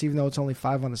targets. Even though it's only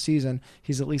 5 on the season,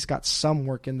 he's at least got some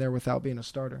work in there without being a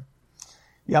starter.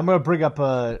 Yeah, I'm going to bring up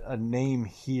a name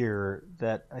here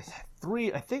that I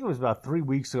think it was about 3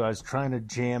 weeks ago. I was trying to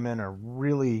jam in a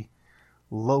really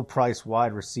low-price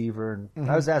wide receiver, and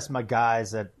I was asking my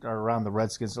guys that are around the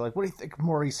Redskins, they're like, what do you think of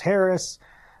Maurice Harris?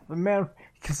 But man,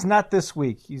 it's not this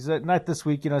week. He's not this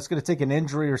week. It's going to take an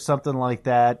injury or something like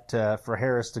that for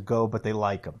Harris to go, but they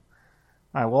like him.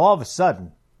 All right, well, all of a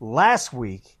sudden, last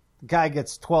week, the guy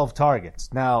gets 12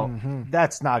 targets. Now,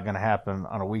 that's not going to happen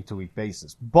on a week-to-week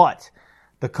basis, but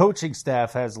the coaching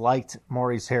staff has liked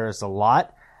Maurice Harris a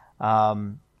lot. I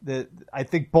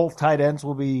think both tight ends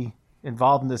will be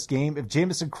involved in this game. If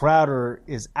Jamison Crowder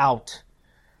is out,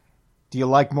 do you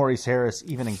like Maurice Harris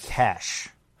even in cash?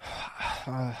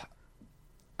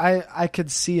 I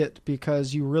could see it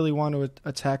because you really want to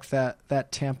attack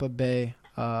that Tampa Bay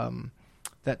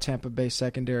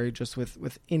secondary just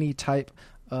with any type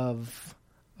of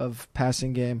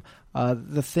passing game.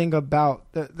 The thing about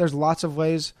there's lots of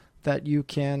ways that you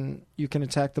can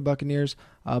attack the Buccaneers,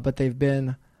 but they've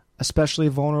been especially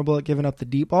vulnerable at giving up the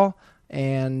deep ball.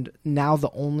 And now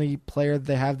the only player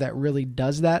they have that really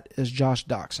does that is Josh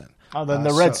Doxson. Oh, then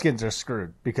the Redskins are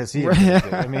screwed because he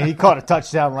caught a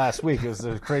touchdown last week. It was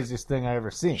the craziest thing I ever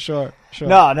seen. Sure.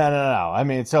 No. I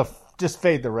mean, so just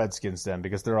fade the Redskins then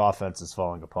because their offense is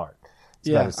falling apart.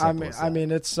 It's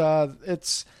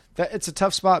it's a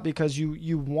tough spot because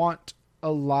you want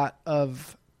a lot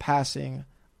of passing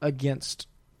against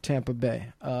Tampa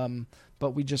Bay,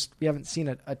 but we haven't seen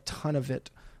a ton of it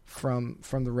from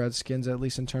the Redskins, at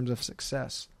least in terms of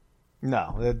success.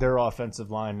 No, their offensive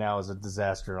line now is a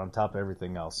disaster on top of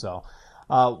everything else. So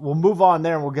we'll move on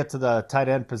there and we'll get to the tight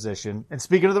end position. And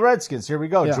speaking of the Redskins, here we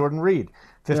go. Yeah. Jordan Reed,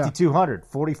 5,200,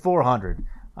 4,400.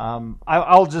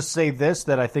 I'll just say this,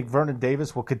 that I think Vernon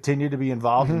Davis will continue to be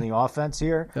involved in the offense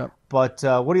here. Yep. But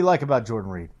what do you like about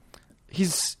Jordan Reed?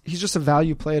 He's just a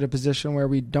value play at a position where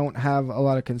we don't have a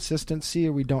lot of consistency,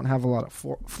 or we don't have a lot of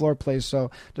floor plays. So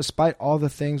despite all the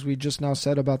things we just now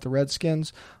said about the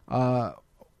Redskins,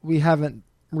 we haven't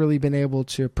really been able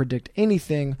to predict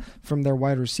anything from their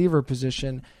wide receiver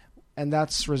position, and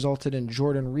that's resulted in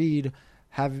Jordan Reed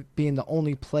being the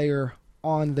only player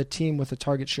on the team with a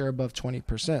target share above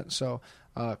 20%. So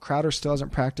Crowder still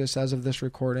hasn't practiced as of this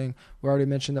recording. We already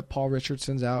mentioned that Paul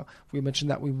Richardson's out. We mentioned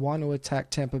that we want to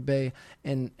attack Tampa Bay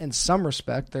in some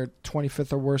respect. They're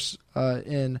 25th or worse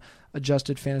in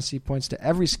adjusted fantasy points to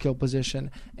every skill position.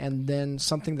 And then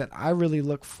something that I really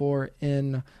look for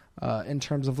in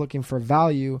terms of looking for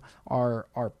value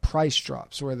are price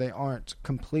drops where they aren't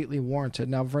completely warranted.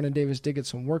 Now, Vernon Davis did get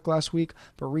some work last week,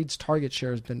 but Reed's target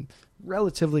share has been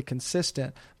relatively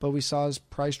consistent, but we saw his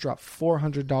price drop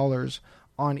 $400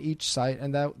 on each site,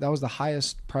 and that was the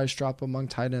highest price drop among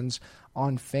tight ends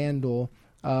on FanDuel.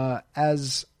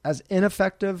 As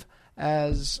ineffective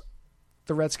as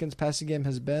the Redskins passing game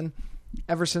has been,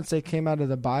 ever since they came out of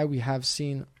the bye, we have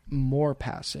seen more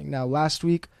passing. Now, last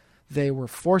week, they were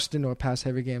forced into a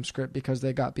pass-heavy game script because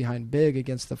they got behind big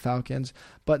against the Falcons,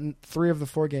 but in 3 of the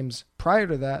 4 games prior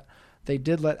to that, they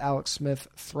did let Alex Smith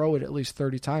throw it at least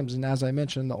 30 times. And as I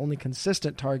mentioned, the only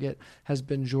consistent target has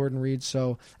been Jordan Reed.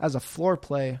 So as a floor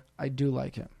play, I do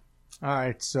like him. All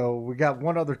right, so we got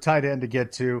one other tight end to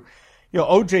get to.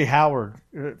 O.J. Howard,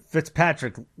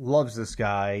 Fitzpatrick loves this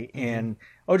guy. And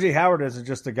O.J. Howard isn't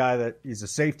just a guy that he's a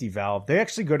safety valve. They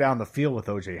actually go down the field with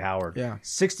O.J. Howard. Yeah.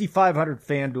 6,500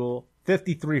 FanDuel,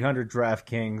 5,300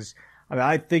 DraftKings. I mean,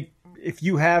 I think if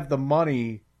you have the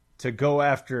money to go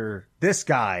after this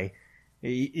guy,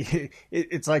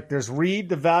 it's like there's Reed,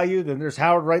 the value, then there's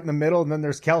Howard right in the middle, and then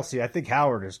there's Kelsey. I think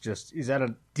Howard he's at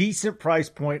a decent price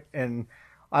point, and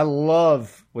I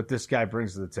love what this guy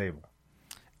brings to the table.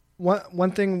 One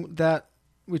thing that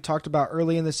we talked about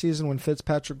early in the season when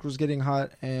Fitzpatrick was getting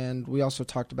hot, and we also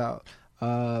talked about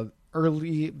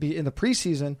early in the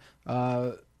preseason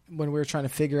when we were trying to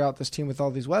figure out this team with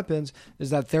all these weapons,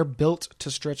 is that they're built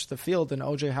to stretch the field, and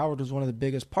O.J. Howard was one of the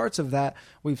biggest parts of that.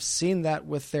 We've seen that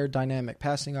with their dynamic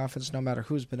passing offense, no matter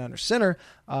who's been under center,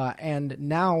 and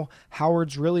now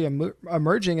Howard's really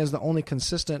emerging as the only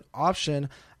consistent option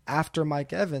after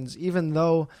Mike Evans. Even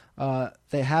though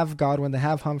they have Godwin, they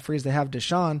have Humphreys, they have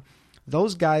Deshaun,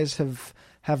 those guys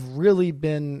have really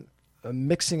been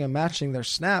mixing and matching their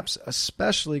snaps,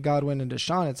 especially Godwin and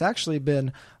Deshaun. It's actually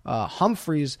been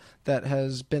Humphreys that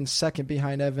has been second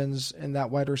behind Evans in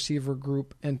that wide receiver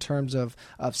group in terms of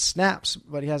snaps,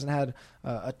 but he hasn't had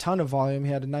a ton of volume.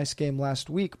 He had a nice game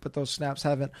last week, but those snaps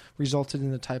haven't resulted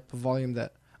in the type of volume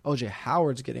that O.J.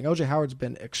 Howard's getting. O.J. Howard's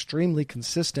been extremely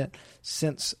consistent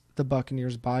since the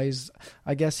Buccaneers bye.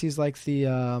 I guess he's like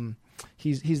the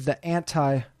he's the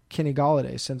anti Kenny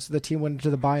Golladay, since the team went into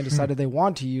the bye and decided they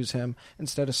want to use him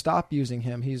instead of stop using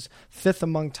him. He's 5th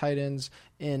among tight ends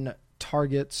in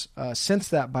targets since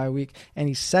that bye week, and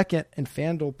he's 2nd in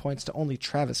FanDuel points to only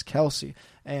Travis Kelce.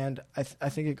 And I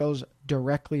think it goes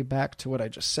directly back to what I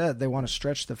just said. They want to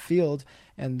stretch the field,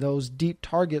 and those deep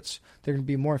targets, they're going to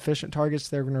be more efficient targets.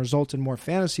 They're going to result in more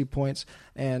fantasy points,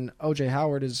 and O.J.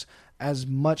 Howard is as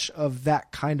much of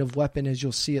that kind of weapon as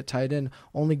you'll see at tight end.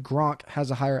 Only Gronk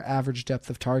has a higher average depth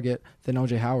of target than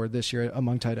O.J. Howard this year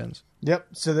among tight ends. Yep,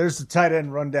 so there's the tight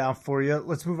end rundown for you.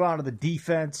 Let's move on to the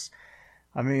defense.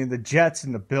 I mean, the Jets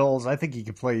and the Bills, I think you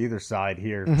can play either side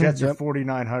here. Jets are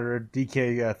 4,900,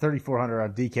 DK 3,400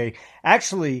 on DK.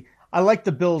 Actually, I like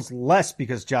the Bills less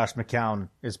because Josh McCown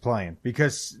is playing,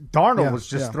 because Darnold was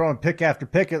just throwing pick after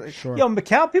pick. Sure.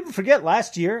 McCown, people forget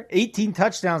last year, 18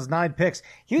 touchdowns, 9 picks.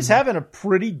 He was having a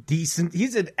pretty decent,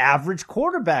 he's an average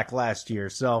quarterback last year.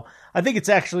 So I think it's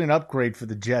actually an upgrade for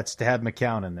the Jets to have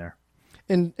McCown in there.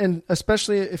 And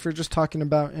especially if you're just talking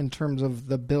about in terms of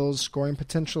the Bills' scoring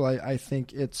potential, I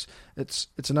think it's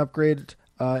an upgrade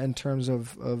in terms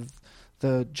of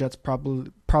the Jets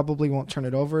probably won't turn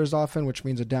it over as often, which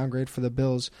means a downgrade for the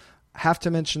Bills. Have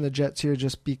to mention the Jets here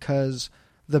just because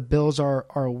the Bills are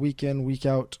a week in, week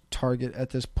out target at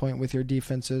this point with your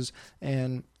defenses,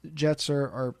 and Jets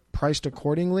are priced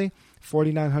accordingly.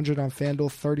 $4,900 on FanDuel,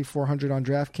 $3,400 on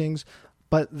DraftKings,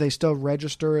 but they still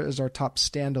register as our top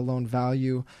standalone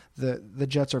value. The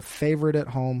Jets are favored at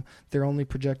home. They're only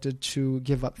projected to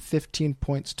give up 15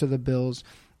 points to the Bills.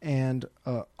 And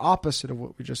opposite of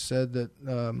what we just said, that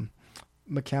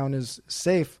McCown is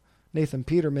safe, Nathan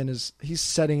Peterman he's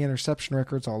setting interception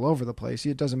records all over the place.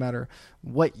 It doesn't matter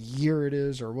what year it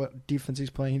is or what defense he's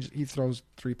playing. He throws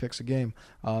 3 picks a game.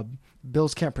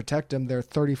 Bills can't protect him. They're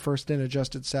 31st in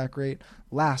adjusted sack rate,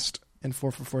 last in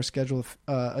 4-for-4 schedule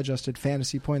adjusted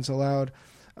fantasy points allowed.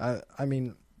 I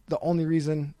mean, the only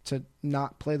reason to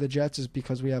not play the Jets is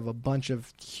because we have a bunch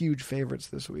of huge favorites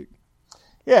this week.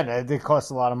 Yeah, they cost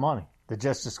a lot of money. The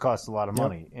Jets just cost a lot of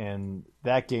money. And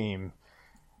that game,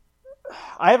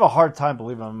 I have a hard time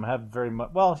believing I'm going to have very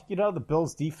much. Well, the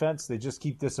Bills' defense, they just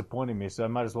keep disappointing me, so I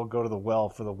might as well go to the well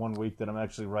for the 1 week that I'm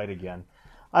actually right again.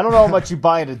 I don't know how much you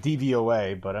buy into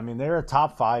DVOA, but I mean, they're a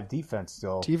top 5 defense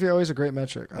still. DVOA is a great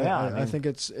metric. Yeah, I think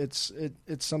it's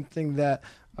something that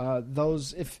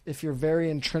those, if you're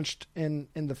very entrenched in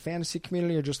the fantasy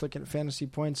community or just looking at fantasy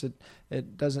points,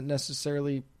 it doesn't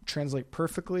necessarily translate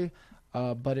perfectly,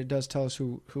 but it does tell us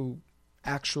who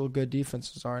actual good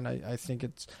defenses are, and I think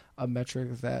it's a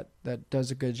metric that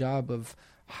does a good job of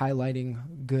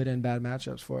highlighting good and bad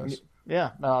matchups for us. Yeah,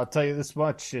 I'll tell you this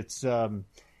much: it's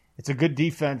a good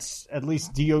defense, at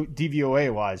least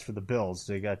DVOA wise, for the Bills.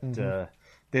 They got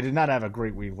they did not have a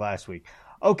great week last week.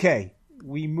 Okay,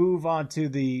 we move on to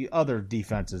the other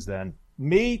defenses then.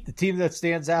 The team that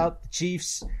stands out, the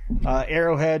Chiefs,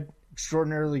 Arrowhead.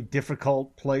 Extraordinarily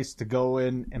difficult place to go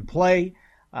in and play.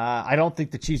 I don't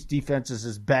think the Chiefs' defense is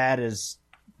as bad as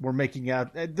we're making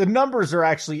out. The numbers are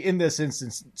actually, in this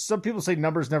instance, some people say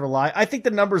numbers never lie. I think the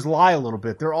numbers lie a little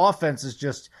bit. Their offense is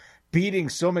just beating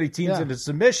so many teams into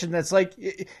submission. That's like,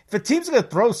 if a team's going to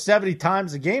throw 70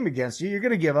 times a game against you, you're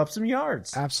going to give up some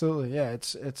yards. Absolutely, yeah.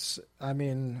 I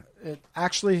mean,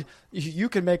 actually, you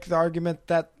could make the argument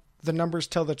that the numbers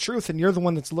tell the truth, and you're the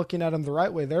one that's looking at them the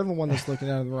right way. They're the one that's looking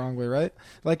at them the wrong way, right?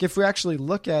 Like, if we actually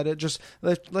look at it,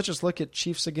 let's just look at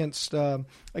Chiefs against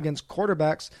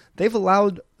quarterbacks. They've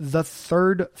allowed the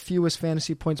 3rd fewest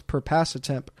fantasy points per pass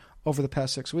attempt over the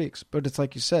past 6 weeks. But it's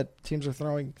like you said, teams are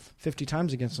throwing 50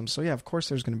 times against them. So yeah, of course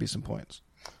there's going to be some points.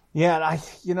 Yeah,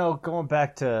 and going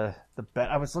back to the bet,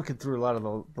 I was looking through a lot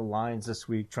of the lines this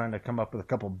week, trying to come up with a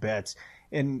couple bets.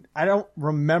 And I don't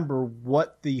remember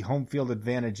what the home field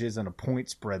advantage is on a point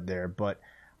spread there, but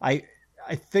I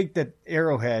think that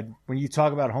Arrowhead, when you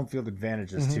talk about home field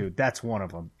advantages too, that's one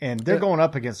of them. And they're going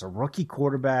up against a rookie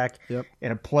quarterback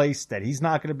in a place that he's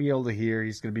not going to be able to hear.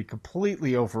 He's going to be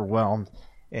completely overwhelmed.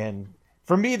 And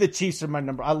for me, the Chiefs are my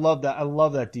number. I love that. I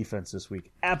love that defense this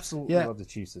week. Absolutely love the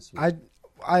Chiefs this week.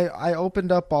 I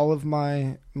opened up all of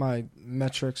my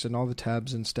metrics and all the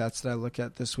tabs and stats that I look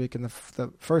at this week, and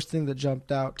the first thing that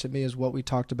jumped out to me is what we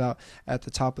talked about at the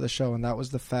top of the show, and that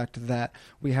was the fact that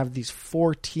we have these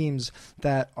 4 teams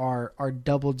that are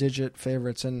double-digit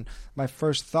favorites. And my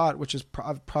first thought, which has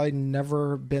probably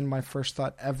never been my first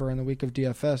thought ever in the week of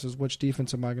DFS, is which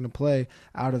defense am I going to play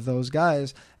out of those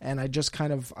guys? And I just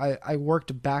I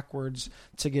worked backwards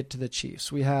to get to the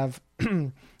Chiefs. We have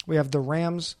we have the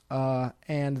Rams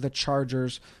and the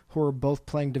Chargers, who are both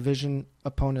playing division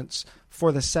opponents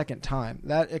for the second time.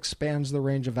 That expands the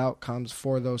range of outcomes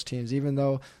for those teams. Even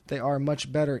though they are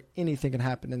much better, anything can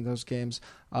happen in those games.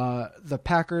 The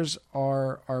Packers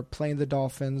are playing the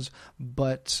Dolphins,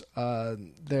 but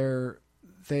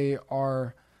they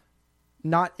are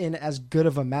not in as good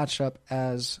of a matchup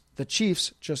as the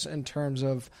Chiefs, just in terms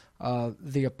of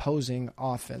the opposing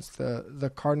offense.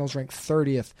 The Cardinals rank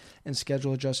 30th in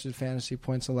schedule-adjusted fantasy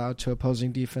points allowed to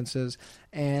opposing defenses,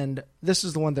 and this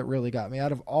is the one that really got me.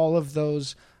 Out of all of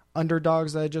those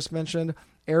underdogs that I just mentioned,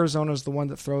 Arizona is the one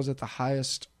that throws at the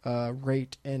highest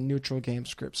rate in neutral game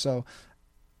scripts. So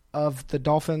of the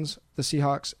Dolphins, the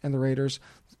Seahawks, and the Raiders,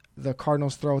 the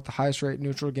Cardinals throw at the highest rate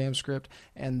neutral game script,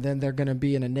 and then they're going to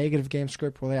be in a negative game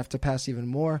script where they have to pass even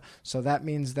more. So that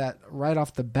means that right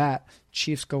off the bat,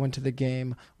 Chiefs go into the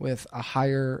game with a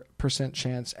higher %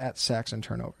 chance at sacks and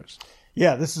turnovers.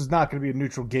 Yeah, this is not going to be a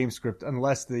neutral game script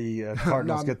unless the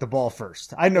Cardinals get the ball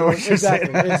first. I know what you're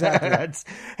saying.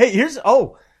 Exactly. Hey,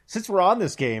 since we're on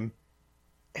this game,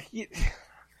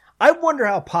 I wonder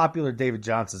how popular David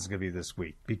Johnson is going to be this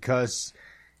week, because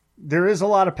there is a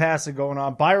lot of passing going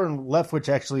on. Byron Leftwich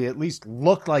actually at least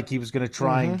looked like he was going to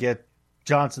try and get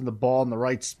Johnson the ball in the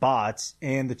right spots,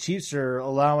 and the Chiefs are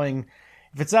allowing,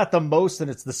 if it's not the most, then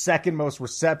it's the second most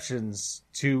receptions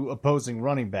to opposing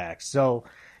running backs. So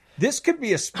this could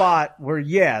be a spot where,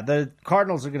 the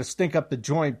Cardinals are going to stink up the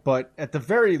joint, but at the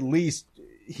very least,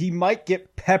 he might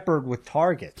get peppered with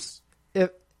targets.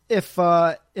 If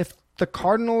the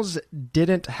Cardinals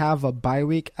didn't have a bye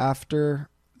week after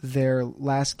their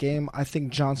last game, I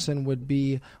think Johnson would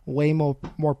be way more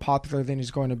popular than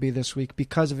he's going to be this week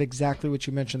because of exactly what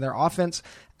you mentioned. Their offense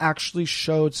actually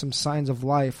showed some signs of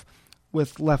life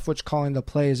with Leftwich calling the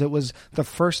plays. It was the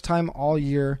first time all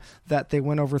year that they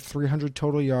went over 300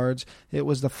 total yards. It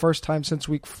was the first time since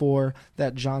week 4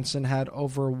 that Johnson had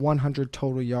over 100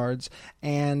 total yards.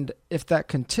 And if that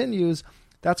continues,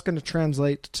 that's going to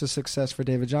translate to success for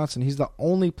David Johnson. He's the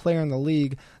only player in the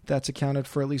league that's accounted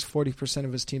for at least 40%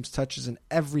 of his team's touches in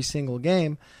every single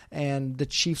game. And the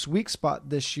Chiefs' weak spot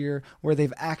this year, where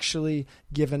they've actually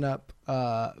given up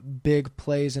big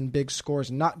plays and big scores,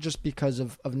 not just because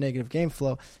of negative game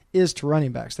flow, is to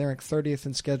running backs. They rank 30th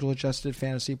in schedule-adjusted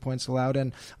fantasy points allowed.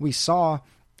 And we saw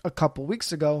a couple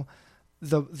weeks ago,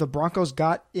 the Broncos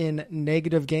got in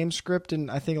negative game script,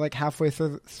 and I think like halfway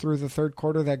through the third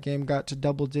quarter, that game got to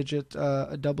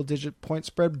a double-digit point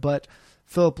spread. But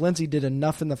Phillip Lindsay did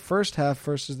enough in the first half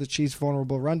versus the Chiefs'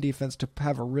 vulnerable run defense to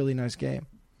have a really nice game.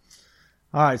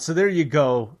 All right, so there you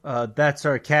go. That's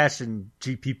our cash and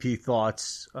GPP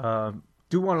thoughts.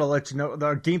 Do want to let you know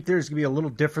our game theory is going to be a little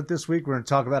different this week. We're going to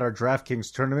talk about our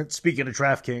DraftKings tournament. Speaking of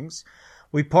DraftKings,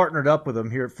 we partnered up with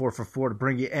them here at 4for4 to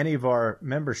bring you any of our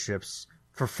memberships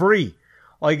for free.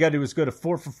 All you got to do is go to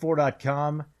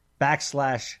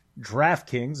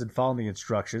 4for4.com/DraftKings and follow the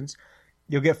instructions.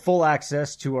 You'll get full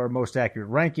access to our most accurate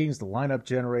rankings, the lineup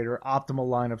generator, optimal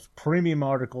lineups, premium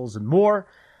articles, and more,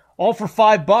 all for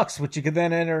 $5, which you can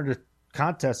then enter into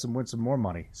contests and win some more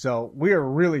money. So we are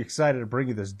really excited to bring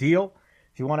you this deal.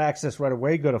 If you want access right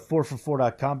away, go to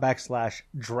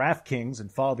 4for4.com/DraftKings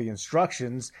and follow the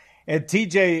instructions. And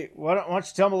TJ, why don't you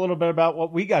tell them a little bit about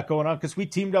what we got going on? Because we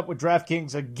teamed up with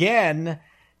DraftKings again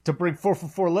to bring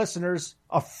 4for4 listeners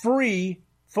a free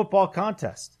football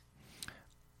contest.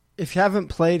 If you haven't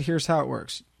played, here's how it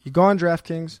works. You go on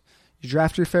DraftKings, you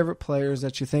draft your favorite players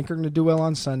that you think are going to do well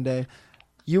on Sunday.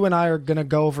 You and I are going to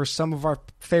go over some of our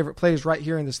favorite plays right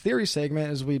here in this theory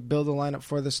segment as we build a lineup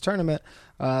for this tournament.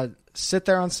 Sit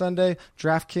there on Sunday.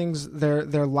 DraftKings,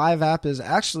 their live app is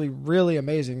actually really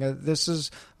amazing. This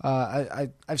is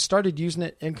I've started using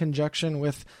it in conjunction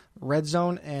with Red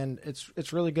Zone, and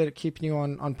it's really good at keeping you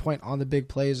on point on the big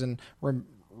plays and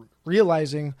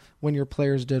realizing when your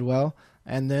players did well.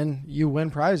 And then you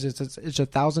win prizes. It's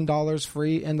 $1,000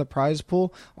 free in the prize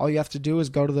pool. All you have to do is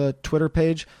go to the Twitter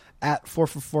page at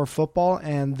 4for4football,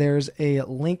 and there's a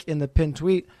link in the pinned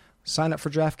tweet. Sign up for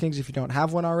DraftKings if you don't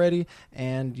have one already,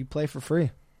 and you play for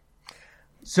free.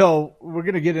 So we're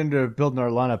going to get into building our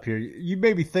lineup here. You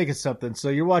may be thinking something. So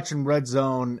you're watching Red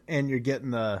Zone, and you're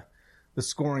getting the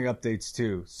scoring updates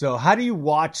too. So how do you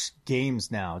watch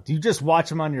games now? Do you just watch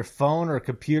them on your phone or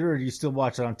computer, or do you still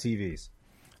watch it on TVs?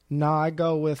 No, I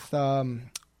go with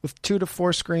 2 to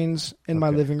 4 screens in my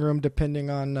living room, depending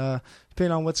on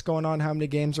what's going on, how many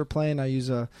games are playing. I use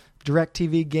a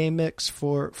DirecTV game mix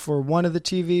for one of the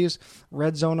TVs,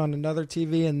 Red Zone on another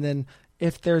TV, and then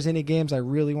if there's any games I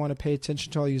really want to pay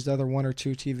attention to, I'll use the other 1 or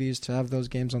 2 TVs to have those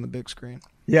games on the big screen.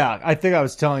 Yeah, I think I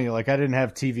was telling you, like, I didn't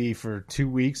have TV for 2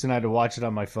 weeks and I had to watch it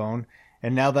on my phone.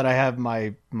 And now that I have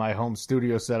my home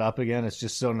studio set up again, it's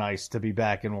just so nice to be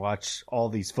back and watch all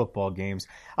these football games.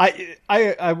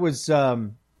 I was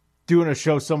doing a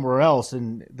show somewhere else,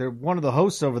 and one of the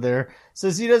hosts over there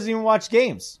says he doesn't even watch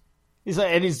games. He's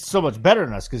like, and he's so much better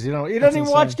than us because he doesn't even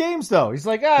watch games though. He's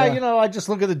like, I just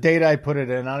look at the data, I put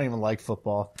it in. I don't even like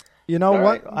football. You know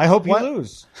what? Right. I hope you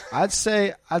lose. I'd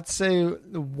say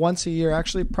once a year.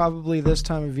 Actually, probably this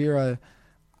time of year,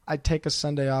 I'd take a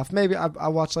Sunday off. Maybe I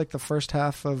watch like the first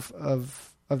half of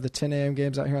the 10 a.m.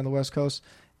 games out here on the West Coast,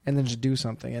 and then just do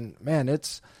something. And man,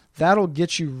 that'll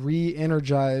get you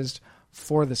re-energized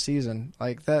for the season.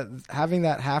 Like that, having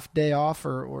that half day off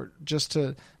or just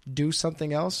to do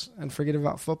something else and forget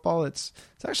about football, it's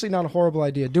actually not a horrible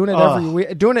idea. Doing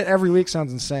it every week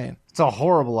sounds insane. It's a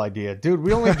horrible idea, dude.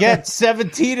 We only get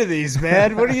 17 of these,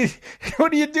 man. What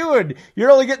are you doing?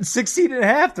 You're only getting 16 and a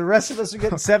half. The rest of us are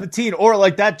getting 17. Or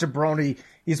like that jabroni,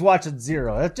 he's watching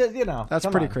 0. That's just, that's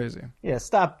pretty crazy. Yeah,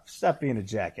 stop being a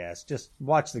jackass. Just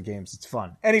watch the games. It's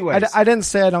fun. Anyways, I didn't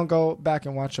say I don't go back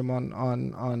and watch them on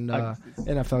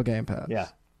NFL Game Pass.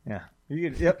 Yeah.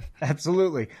 Yep,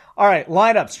 absolutely. All right,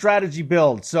 lineup strategy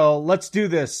build. So let's do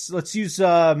this. Let's use your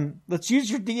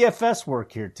DFS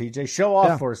work here, TJ. Show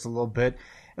off for us a little bit,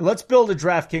 and let's build a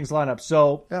DraftKings lineup.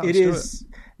 So it is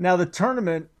now the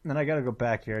tournament. And I got to go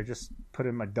back here. I just put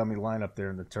in my dummy lineup there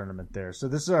in the tournament there. So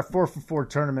this is our 4-for-4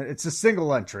 tournament. It's a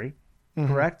single entry,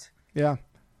 correct? Yeah,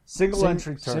 single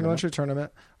entry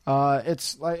tournament.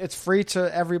 It's free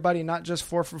to everybody, not just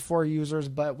 4-for-4 users,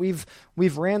 but we've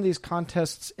ran these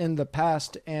contests in the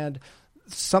past, and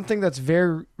something that's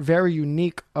very, very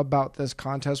unique about this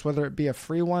contest, whether it be a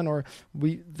free one or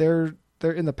they're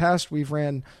in the past, we've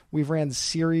ran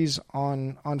series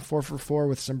on 4-for-4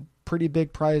 with some pretty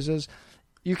big prizes.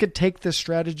 You could take this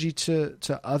strategy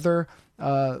to other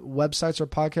websites or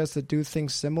podcasts that do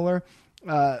things similar.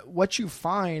 What you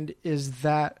find is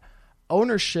that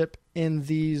ownership in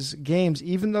these games,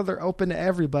 even though they're open to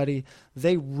everybody,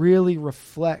 they really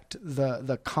reflect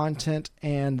the content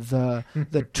and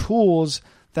the tools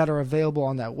that are available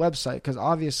on that website, because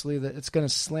obviously it's going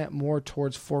to slant more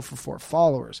towards 4-for-4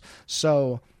 followers.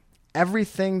 So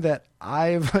everything that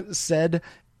I've said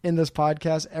in this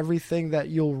podcast, everything that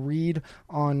you'll read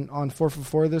on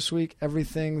 4-for-4 this week,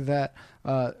 everything that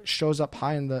shows up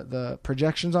high in the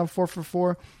projections on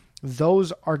 4-for-4,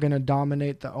 those are going to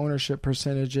dominate the ownership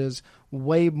percentages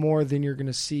way more than you're going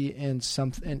to see in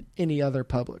any other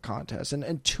public contest. And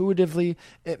intuitively,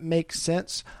 it makes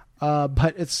sense,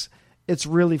 but it's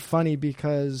really funny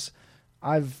because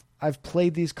I've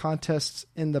played these contests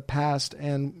in the past,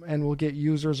 and we'll get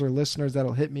users or listeners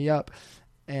that'll hit me up,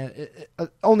 and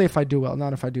only if I do well,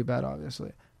 not if I do bad,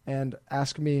 obviously, and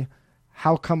ask me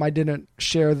how come I didn't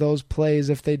share those plays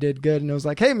if they did good. And it was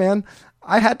like, hey man,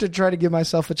 I had to try to give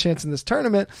myself a chance in this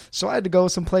tournament, so I had to go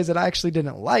with some plays that I actually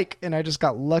didn't like, and I just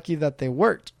got lucky that they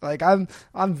worked. Like I'm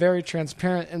very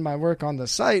transparent in my work on the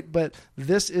site, but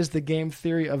this is the game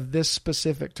theory of this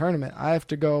specific tournament. I have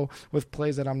to go with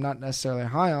plays that I'm not necessarily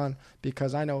high on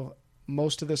because I know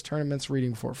most of this tournament's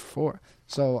reading 4-for-4.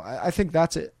 So I think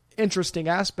that's an interesting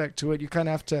aspect to it. You kind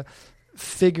of have to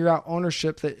figure out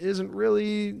ownership that isn't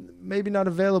really maybe not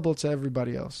available to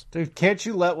everybody else. Dude, can't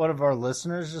you let one of our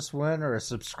listeners just win or a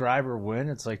subscriber win?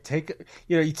 It's like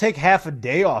you take half a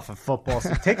day off of football.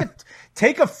 So take a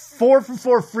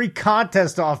 4-for-4 free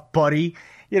contest off, buddy.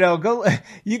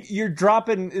 You're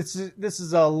dropping. This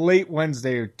is a late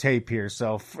Wednesday tape here,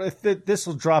 so this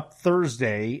will drop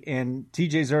Thursday, and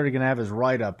TJ's already gonna have his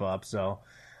write up. So.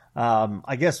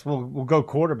 I guess we'll go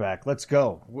quarterback. Let's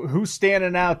go. Who's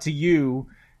standing out to you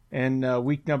in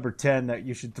week number 10 that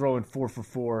you should throw in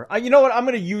 4-for-4? You know what? I'm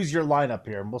going to use your lineup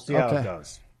here, and we'll see how it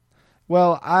goes.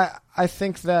 Well, I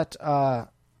think that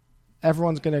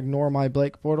everyone's going to ignore my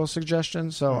Blake Bortles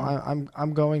suggestion, so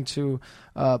I'm going to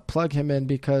plug him in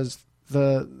because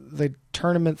the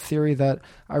tournament theory that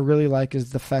I really like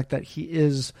is the fact that he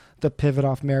is the pivot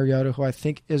off Mariota, who I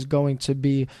think is going to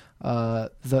be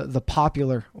the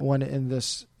popular one in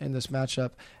this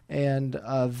matchup, and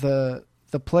the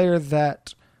player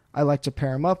that I like to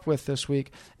pair him up with this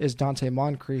week is Dante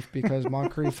Moncrief, because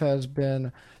Moncrief has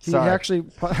been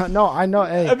no, I know.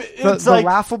 Hey, I mean, the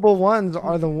laughable ones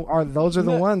are the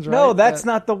ones, right? No, that's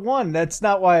not the one. That's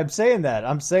not why I'm saying that.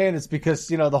 I'm saying it's because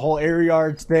the whole air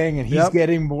yards thing, and he's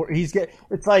getting more.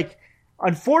 It's like,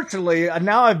 unfortunately,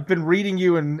 now I've been reading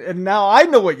you, and now I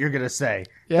know what you're gonna say.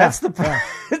 Yeah, that's the.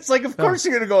 It's like, of course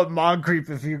you're gonna go with Moncrief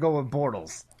if you go with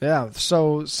Bortles. Yeah.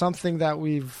 So something that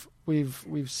we've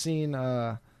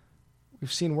seen.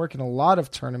 We've seen work in a lot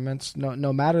of tournaments,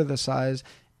 no matter the size,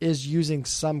 is using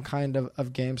some kind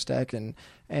of game stack,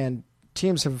 and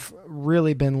teams have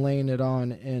really been laying it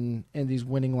on in these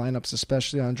winning lineups,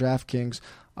 especially on DraftKings.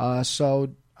 So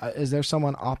is there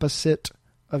someone opposite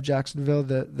of Jacksonville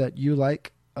that you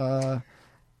like I'm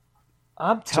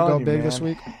telling to go you, big man, this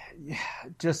week?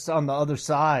 Just on the other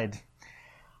side.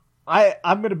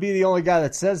 I'm going to be the only guy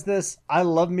that says this. I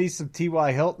love me some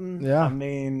T.Y. Hilton. Yeah. I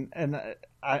mean, and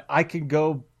I can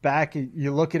go back and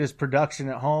you look at his production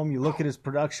at home. You look at his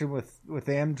production with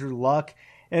Andrew Luck,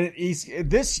 and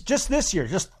this year.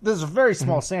 This is a very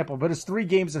small sample, but it's 3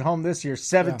 games at home this year.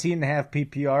 17.5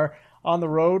 PPR on the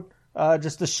road,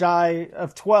 just a shy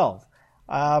of 12.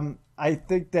 I I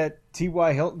think that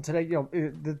T.Y. Hilton today,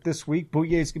 this week,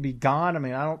 Bouyer's going to be gone. I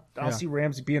mean, I don't see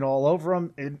Ramsey being all over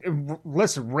him. And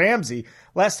listen, Ramsey,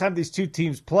 last time these two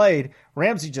teams played,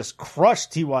 Ramsey just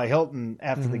crushed T.Y. Hilton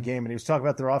after the game, and he was talking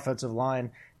about their offensive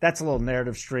line. That's a little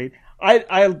narrative straight.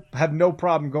 I have no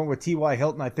problem going with T.Y.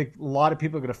 Hilton. I think a lot of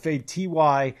people are going to fade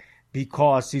T.Y.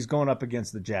 because he's going up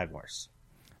against the Jaguars.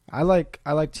 I like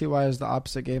T.Y. as the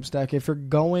opposite game stack. If you're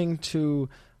going to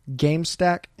game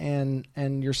stack and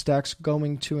your stack's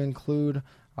going to include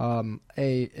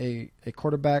a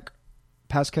quarterback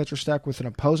pass catcher stack with an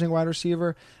opposing wide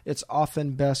receiver, it's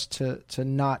often best to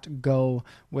not go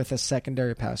with a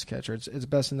secondary pass catcher. It's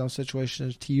best in those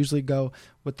situations to usually go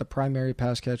with the primary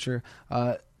pass catcher.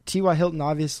 T.Y. Hilton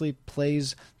obviously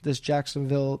plays this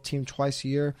Jacksonville team twice a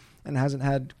year and hasn't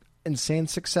had insane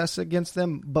success against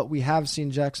them, but we have seen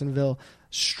Jacksonville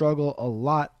struggle a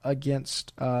lot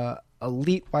against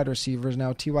elite wide receivers.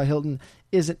 Now, T.Y. Hilton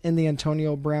isn't in the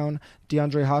Antonio Brown,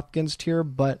 DeAndre Hopkins tier,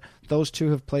 but those two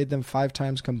have played them 5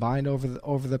 times combined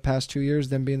over the past 2 years,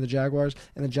 them being the Jaguars,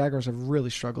 and the Jaguars have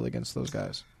really struggled against those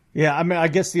guys. Yeah, I mean, I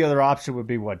guess the other option would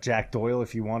be Jack Doyle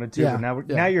if you wanted to. Yeah, but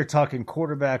now you're talking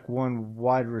quarterback, one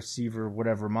wide receiver,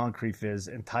 whatever Moncrief is,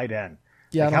 and tight end.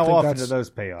 Yeah, how often do those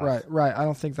pay off? Right. I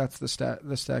don't think that's the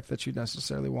stack that you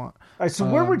necessarily want. All right, so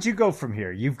where would you go from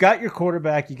here? You've got your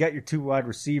quarterback, you got your 2 wide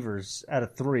receivers out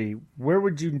of 3. Where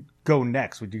would you go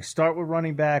next? Would you start with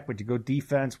running back? Would you go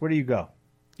defense? Where do you go?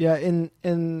 Yeah,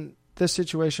 in this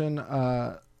situation,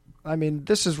 I mean,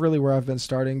 this is really where I've been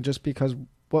starting, just because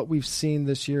what we've seen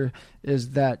this year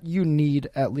is that you need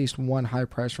at least one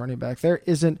high-priced running back.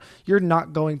 You're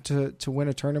not going to win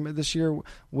a tournament this year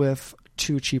with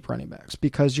 2 cheap running backs,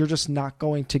 because you're just not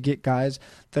going to get guys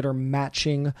that are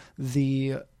matching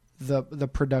the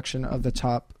production of the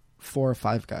top 4 or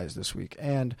 5 guys this week.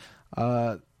 And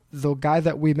the guy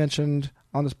that we mentioned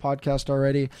on this podcast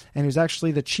already, and who's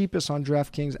actually the cheapest on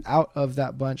DraftKings out of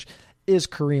that bunch, is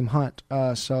Kareem Hunt.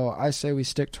 So I say we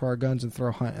stick to our guns and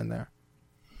throw Hunt in there.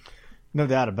 No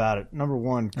doubt about it. Number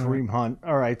 1, Kareem Hunt.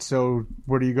 All right, so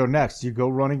where do you go next? You go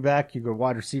running back, you go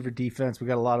wide receiver, defense. We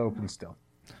got a lot open still.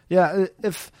 Yeah,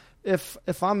 if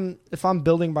I'm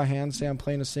building by hand, say I'm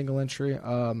playing a single entry,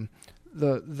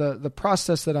 the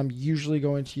process that I'm usually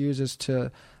going to use is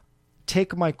to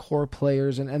take my core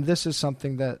players, and this is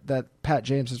something that Pat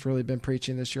James has really been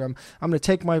preaching this year. I'm going to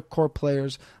take my core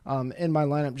players in my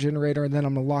lineup generator, and then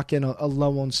I'm going to lock in a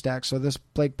low-owned stack. So this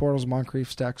Blake Bortles Moncrief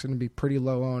stack is going to be pretty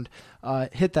low-owned.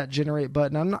 Hit that generate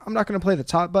button. I'm not going to play the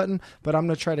top button, but I'm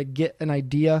going to try to get an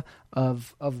idea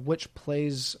of which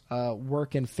plays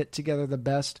work and fit together the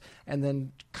best, and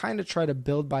then kind of try to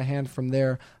build by hand from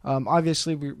there.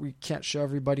 Obviously, we can't show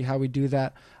everybody how we do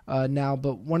that now,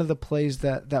 but one of the plays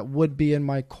that would be in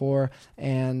my core,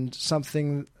 and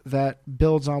something that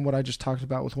builds on what I just talked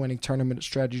about with winning tournament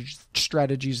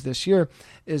strategies this year,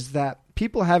 is that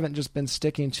people haven't just been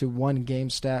sticking to one game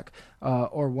stack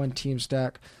or one team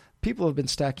stack. People have been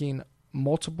stacking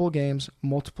multiple games,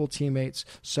 multiple teammates.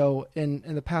 So in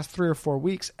the past 3 or 4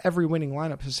 weeks, every winning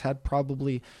lineup has had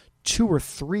probably 2 or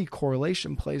 3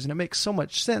 correlation plays, and it makes so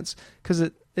much sense because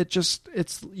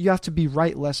you have to be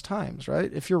right less times,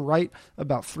 right? If you're right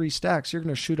about 3 stacks, you're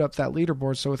going to shoot up that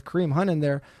leaderboard. So with Kareem Hunt in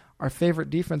there, our favorite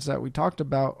defense that we talked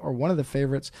about, or one of the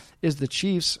favorites, is the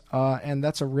Chiefs, and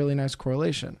that's a really nice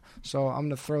correlation. So I'm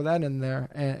going to throw that in there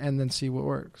and then see what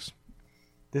works.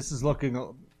 This is looking,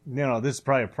 this is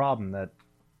probably a problem that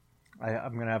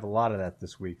I'm going to have a lot of that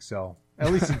this week. So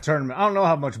at least in tournament, I don't know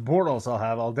how much Bortles I'll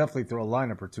have. I'll definitely throw a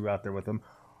lineup or 2 out there with him.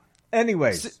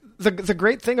 Anyways, the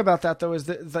great thing about that though is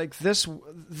that like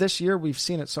this year we've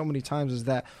seen it so many times, is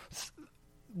that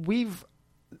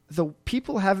the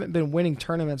people haven't been winning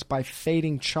tournaments by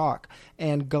fading chalk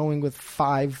and going with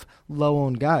 5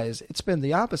 low-owned guys. It's been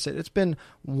the opposite. It's been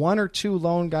 1 or 2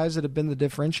 low-owned guys that have been the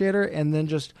differentiator, and then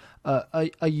just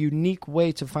a unique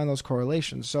way to find those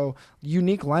correlations. So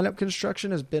unique lineup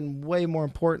construction has been way more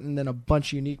important than a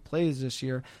bunch of unique plays this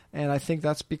year, and I think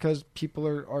that's because people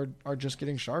are just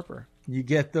getting sharper. You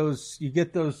get those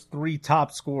 3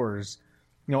 top scorers,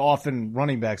 often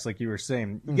running backs, like you were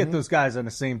saying. You get those guys on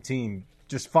the same team.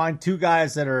 Just find 2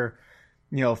 guys that are,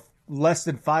 less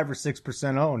than 5 or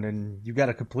 6% owned, and you got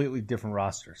a completely different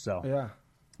roster. So yeah,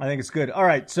 I think it's good. All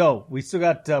right, so we still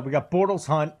got we got Bortles,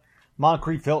 Hunt,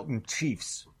 Moncrief, Hilton,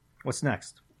 Chiefs. What's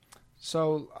next?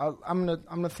 So I'm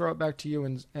gonna throw it back to you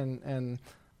and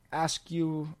ask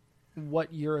you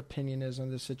what your opinion is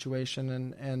on this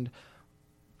situation, and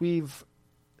we've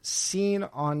seen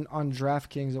on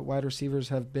DraftKings that wide receivers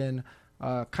have been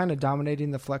kind of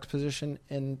dominating the flex position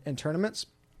in tournaments.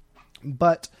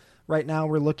 But right now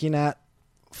we're looking at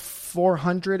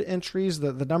 400 entries.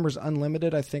 The number's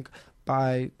unlimited. I think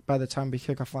by the time we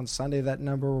kick off on Sunday, that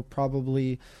number will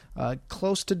probably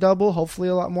close to double, hopefully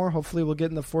a lot more. Hopefully we'll get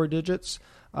in the 4 digits.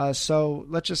 So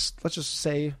let's just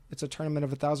say it's a tournament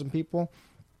of 1,000 people.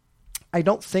 I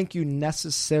don't think you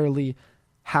necessarily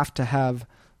have to have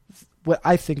what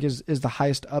I think is the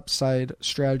highest upside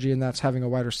strategy, and that's having a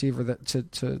wide receiver that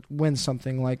to win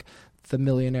something like the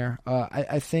Millionaire.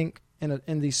 I think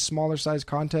in these smaller size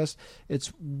contests,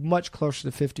 it's much closer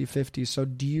to 50-50. So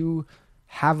do you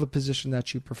have a position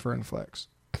that you prefer in flex?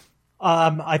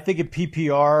 I think in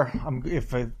PPR,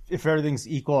 if everything's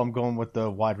equal, I'm going with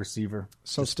the wide receiver.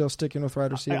 So still sticking with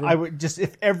wide receiver? I would just,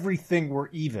 if everything were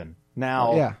even.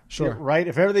 Now, yeah, sure. Right?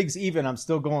 If everything's even, I'm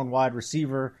still going wide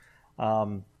receiver.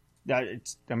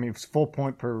 It's full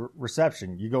point per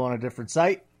reception. You go on a different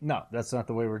site? No, that's not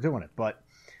the way we're doing it. But,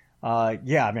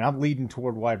 I'm leading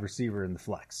toward wide receiver in the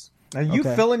flex. Now, you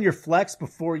fill in your flex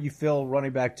before you fill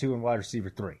running back 2 and wide receiver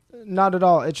 3. Not at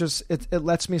all. It just it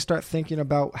lets me start thinking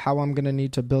about how I'm going to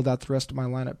need to build out the rest of my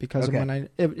lineup, because when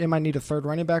I need a third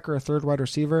running back or a third wide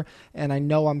receiver, and I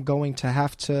know I'm going to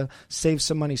have to save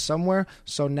some money somewhere.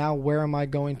 So now where am I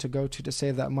going to go to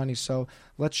save that money? So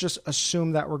let's just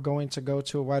assume that we're going to go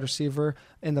to a wide receiver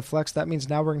in the flex. That means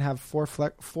now we're going to have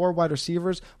 4 wide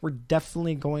receivers. We're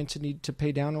definitely going to need to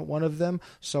pay down on one of them.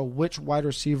 So which wide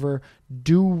receiver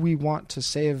do we want to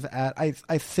save at?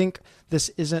 I think this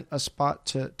isn't a spot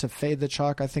to fade the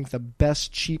chalk. I think the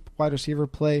best cheap wide receiver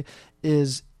play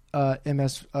is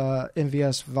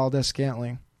MVS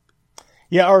Valdez-Scantling.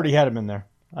 Yeah, I already had him in there.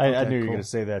 I knew you were going to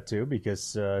say that too,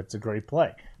 because it's a great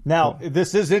play. Now,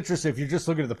 this is interesting. If you're just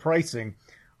looking at the pricing,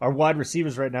 our wide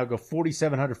receivers right now go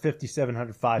 4,700,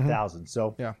 5,700, 5,000.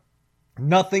 So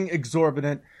nothing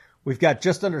exorbitant. We've got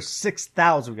just under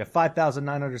 6,000. We've got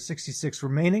 5,966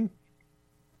 remaining.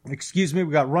 Excuse me.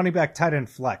 We got running back, tight end,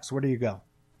 flex. Where do you go?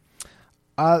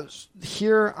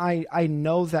 Here, I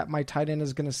know that my tight end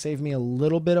is going to save me a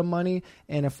little bit of money,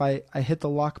 and if I hit the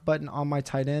lock button on my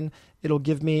tight end, it'll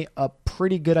give me a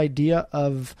pretty good idea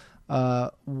of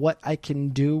what I can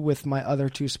do with my other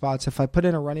 2 spots. If I put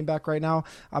in a running back right now,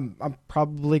 I'm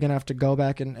probably going to have to go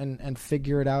back and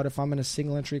figure it out. If I'm in a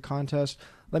single entry contest,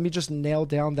 let me just nail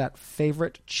down that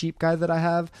favorite cheap guy that I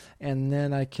have, and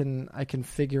then I can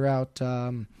figure out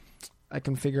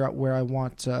where I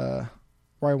want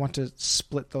to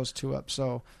split those 2 up.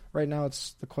 So right now,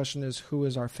 the question is, who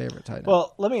is our favorite tight end?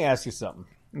 Well, let me ask you something.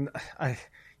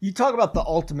 You talk about the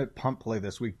ultimate punt play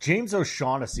this week. James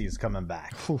O'Shaughnessy is coming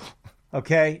back.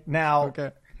 Okay, now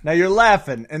you're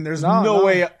laughing, and there's no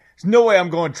way I'm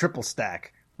going triple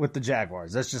stack with the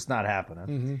Jaguars. That's just not happening.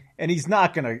 Mm-hmm. And he's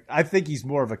not gonna. I think he's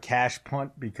more of a cash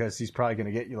punt, because he's probably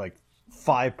gonna get you like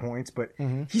 5 points, but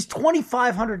he's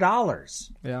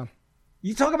 $2,500. Yeah,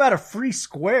 you talk about a free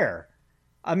square.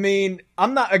 I mean,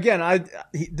 I'm not, again,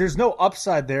 there's no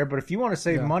upside there, but if you want to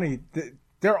save money,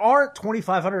 there aren't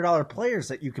 $2,500 players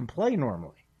that you can play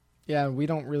normally. Yeah, we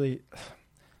don't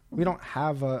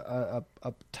have a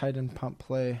tight end pump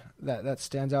play that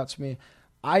stands out to me.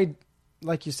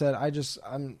 Like you said,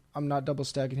 I'm not double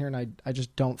stacking here, and I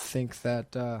just don't think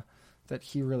that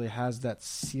he really has that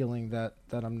ceiling that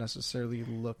I'm necessarily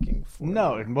looking for.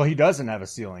 No, well, he doesn't have a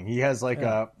ceiling. He has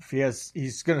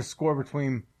he's going to score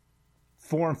between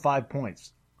 4 and 5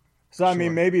 points. So, I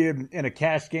mean, maybe in a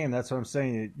cash game, that's what I'm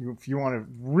saying. If you want to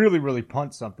really, really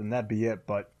punt something, that'd be it.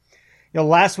 But,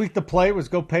 last week the play was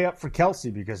go pay up for Kelsey,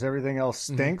 because everything else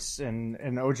stinks,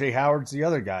 and O.J. Howard's the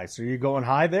other guy. So, are you going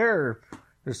high there, or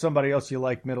there's somebody else you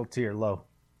like middle tier, low?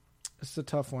 It's a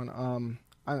tough one.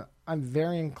 I'm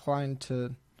very inclined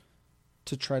to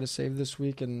try to save this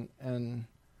week, and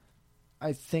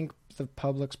I think the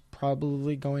public's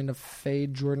probably going to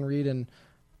fade Jordan Reed, and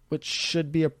which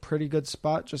should be a pretty good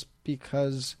spot, just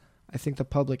because I think the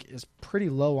public is pretty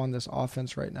low on this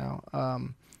offense right now.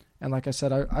 And like I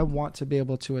said, I want to be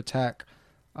able to attack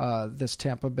this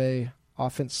Tampa Bay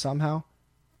offense somehow,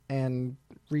 and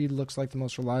Reed looks like the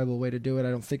most reliable way to do it.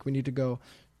 I don't think we need to go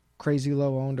crazy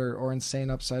low owned or insane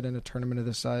upside in a tournament of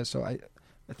this size. So I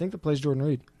think the play's Jordan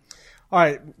Reed. All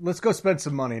right, let's go spend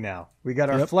some money now. We got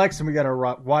our flex and we got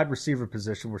our wide receiver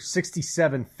position. We're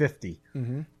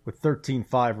 67.50 with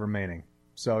 13.5 remaining.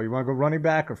 So you want to go running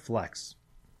back or flex?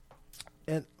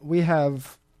 And we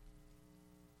have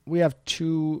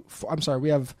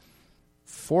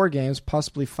 4 games,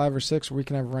 possibly 5 or 6, where we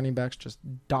can have running backs just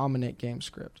dominate game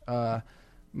script.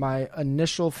 My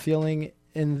initial feeling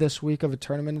in this week of a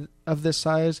tournament of this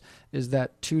size is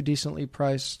that 2 decently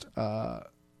priced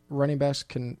running backs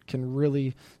can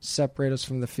really separate us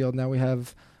from the field. Now we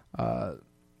have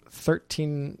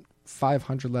 13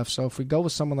 $500 left. So if we go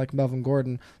with someone like Melvin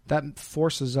Gordon, that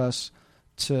forces us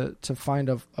to find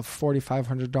a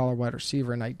 $4,500 wide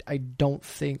receiver. And I don't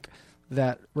think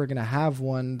that we're going to have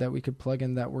one that we could plug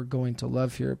in that we're going to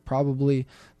love here. Probably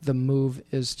the move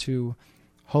is to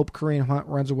hope Kareem Hunt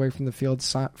runs away from the field,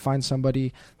 find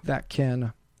somebody that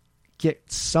can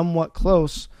get somewhat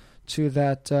close to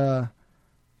that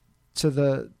to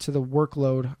the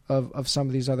workload of some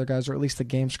of these other guys, or at least the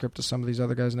game script of some of these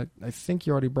other guys. And I think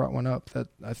you already brought one up that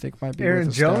I think might be Aaron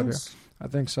Jones. I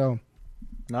think so.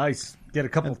 Nice. Get a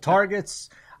couple of targets.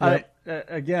 Yep.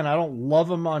 I don't love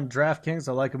him on DraftKings.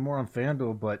 I like him more on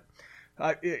FanDuel, but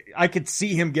I could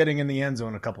see him getting in the end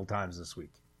zone a couple times this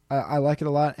week. I like it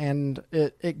a lot, and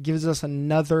it gives us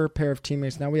another pair of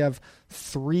teammates. Now we have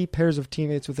 3 pairs of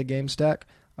teammates with a game stack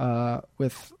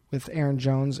with Aaron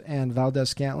Jones and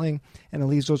Valdez-Scantling, and it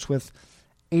leaves us with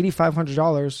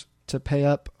 $8,500 to pay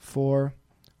up for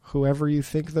whoever you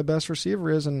think the best receiver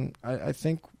is, and I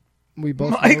think we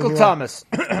both Michael Thomas.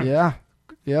 Yeah.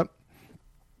 Yep.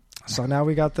 So now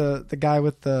we got the guy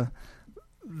with the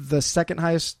second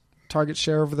highest target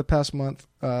share over the past month,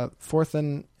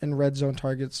 4th in red zone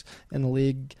targets in the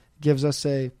league, gives us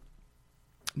a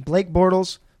Blake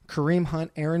Bortles, Kareem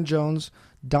Hunt, Aaron Jones,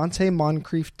 Dante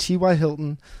Moncrief, T.Y.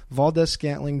 Hilton,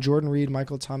 Valdez-Scantling, Jordan Reed,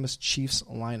 Michael Thomas Chiefs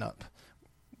lineup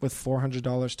with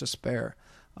 $400 to spare.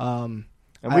 And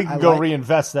we can go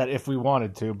reinvest that if we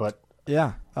wanted to, but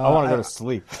yeah, I want to go to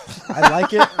sleep. I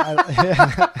like it.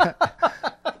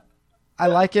 I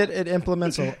like it. It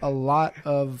implements a lot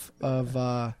of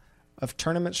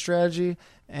tournament strategy,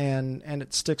 and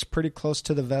it sticks pretty close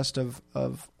to the vest of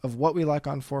what we like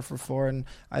on 4for4, and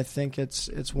I think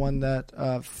it's one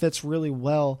that fits really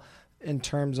well in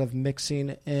terms of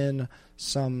mixing in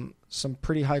some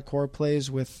pretty high core plays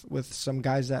with some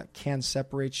guys that can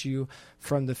separate you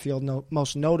from the field.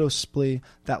 Most noticeably,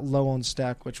 that low-owned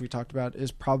stack, which we talked about,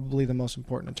 is probably the most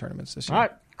important in tournaments this year. All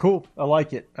right, cool. I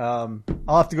like it. I'll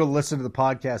have to go listen to the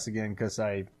podcast again because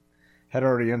I had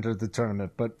already entered the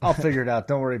tournament, but I'll figure it out.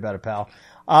 Don't worry about it, pal.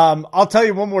 I'll tell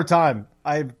you one more time.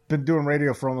 I've been doing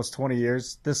radio for almost 20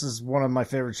 years. This is one of my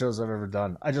favorite shows I've ever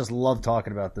done. I just love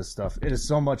talking about this stuff. It is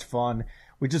so much fun.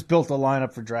 We just built a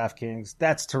lineup for DraftKings.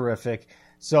 That's terrific.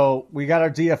 So we got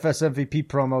our DFS MVP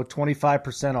promo,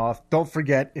 25% off. Don't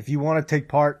forget, if you want to take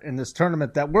part in this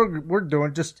tournament that we're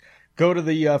doing, just go to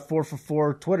the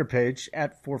 4for4 Twitter page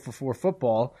at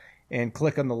 4for4football and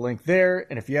click on the link there.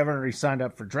 And if you haven't already signed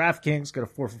up for DraftKings, go to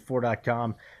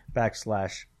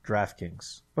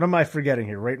 4for4.com/DraftKings. What am I forgetting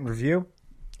here? Rate and review?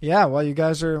 Yeah, while you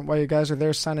guys are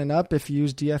there signing up, if you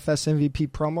use DFS MVP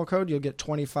promo code, you'll get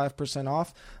 25%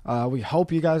 off. We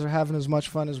hope you guys are having as much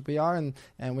fun as we are, and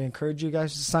we encourage you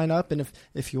guys to sign up. And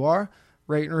if you are,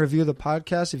 rate and review the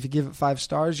podcast. If you give it 5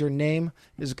 stars, your name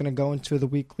is going to go into the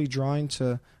weekly drawing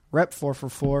to rep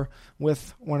 4for4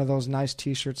 with one of those nice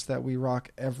T-shirts that we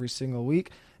rock every single week.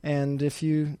 And if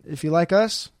you like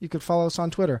us, you could follow us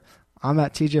on Twitter. I'm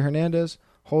at TJ Hernandez,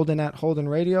 Holden at Holden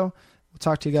Radio. We'll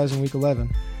talk to you guys in week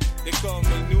 11. They call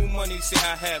me new money, say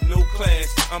I have no class.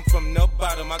 I'm from the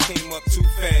bottom, I came up too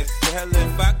fast. The hell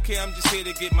if I care, I'm just here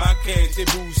to get my cash. They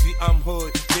bougie, I'm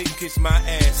hood, they can kiss my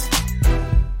ass.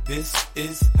 This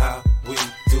is how we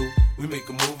do. We make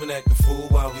a move and act a fool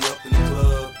while we up in the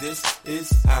club. This is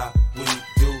how we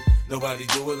do. Nobody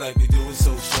do it like we do it,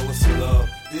 so show us some love.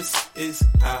 This is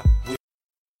how we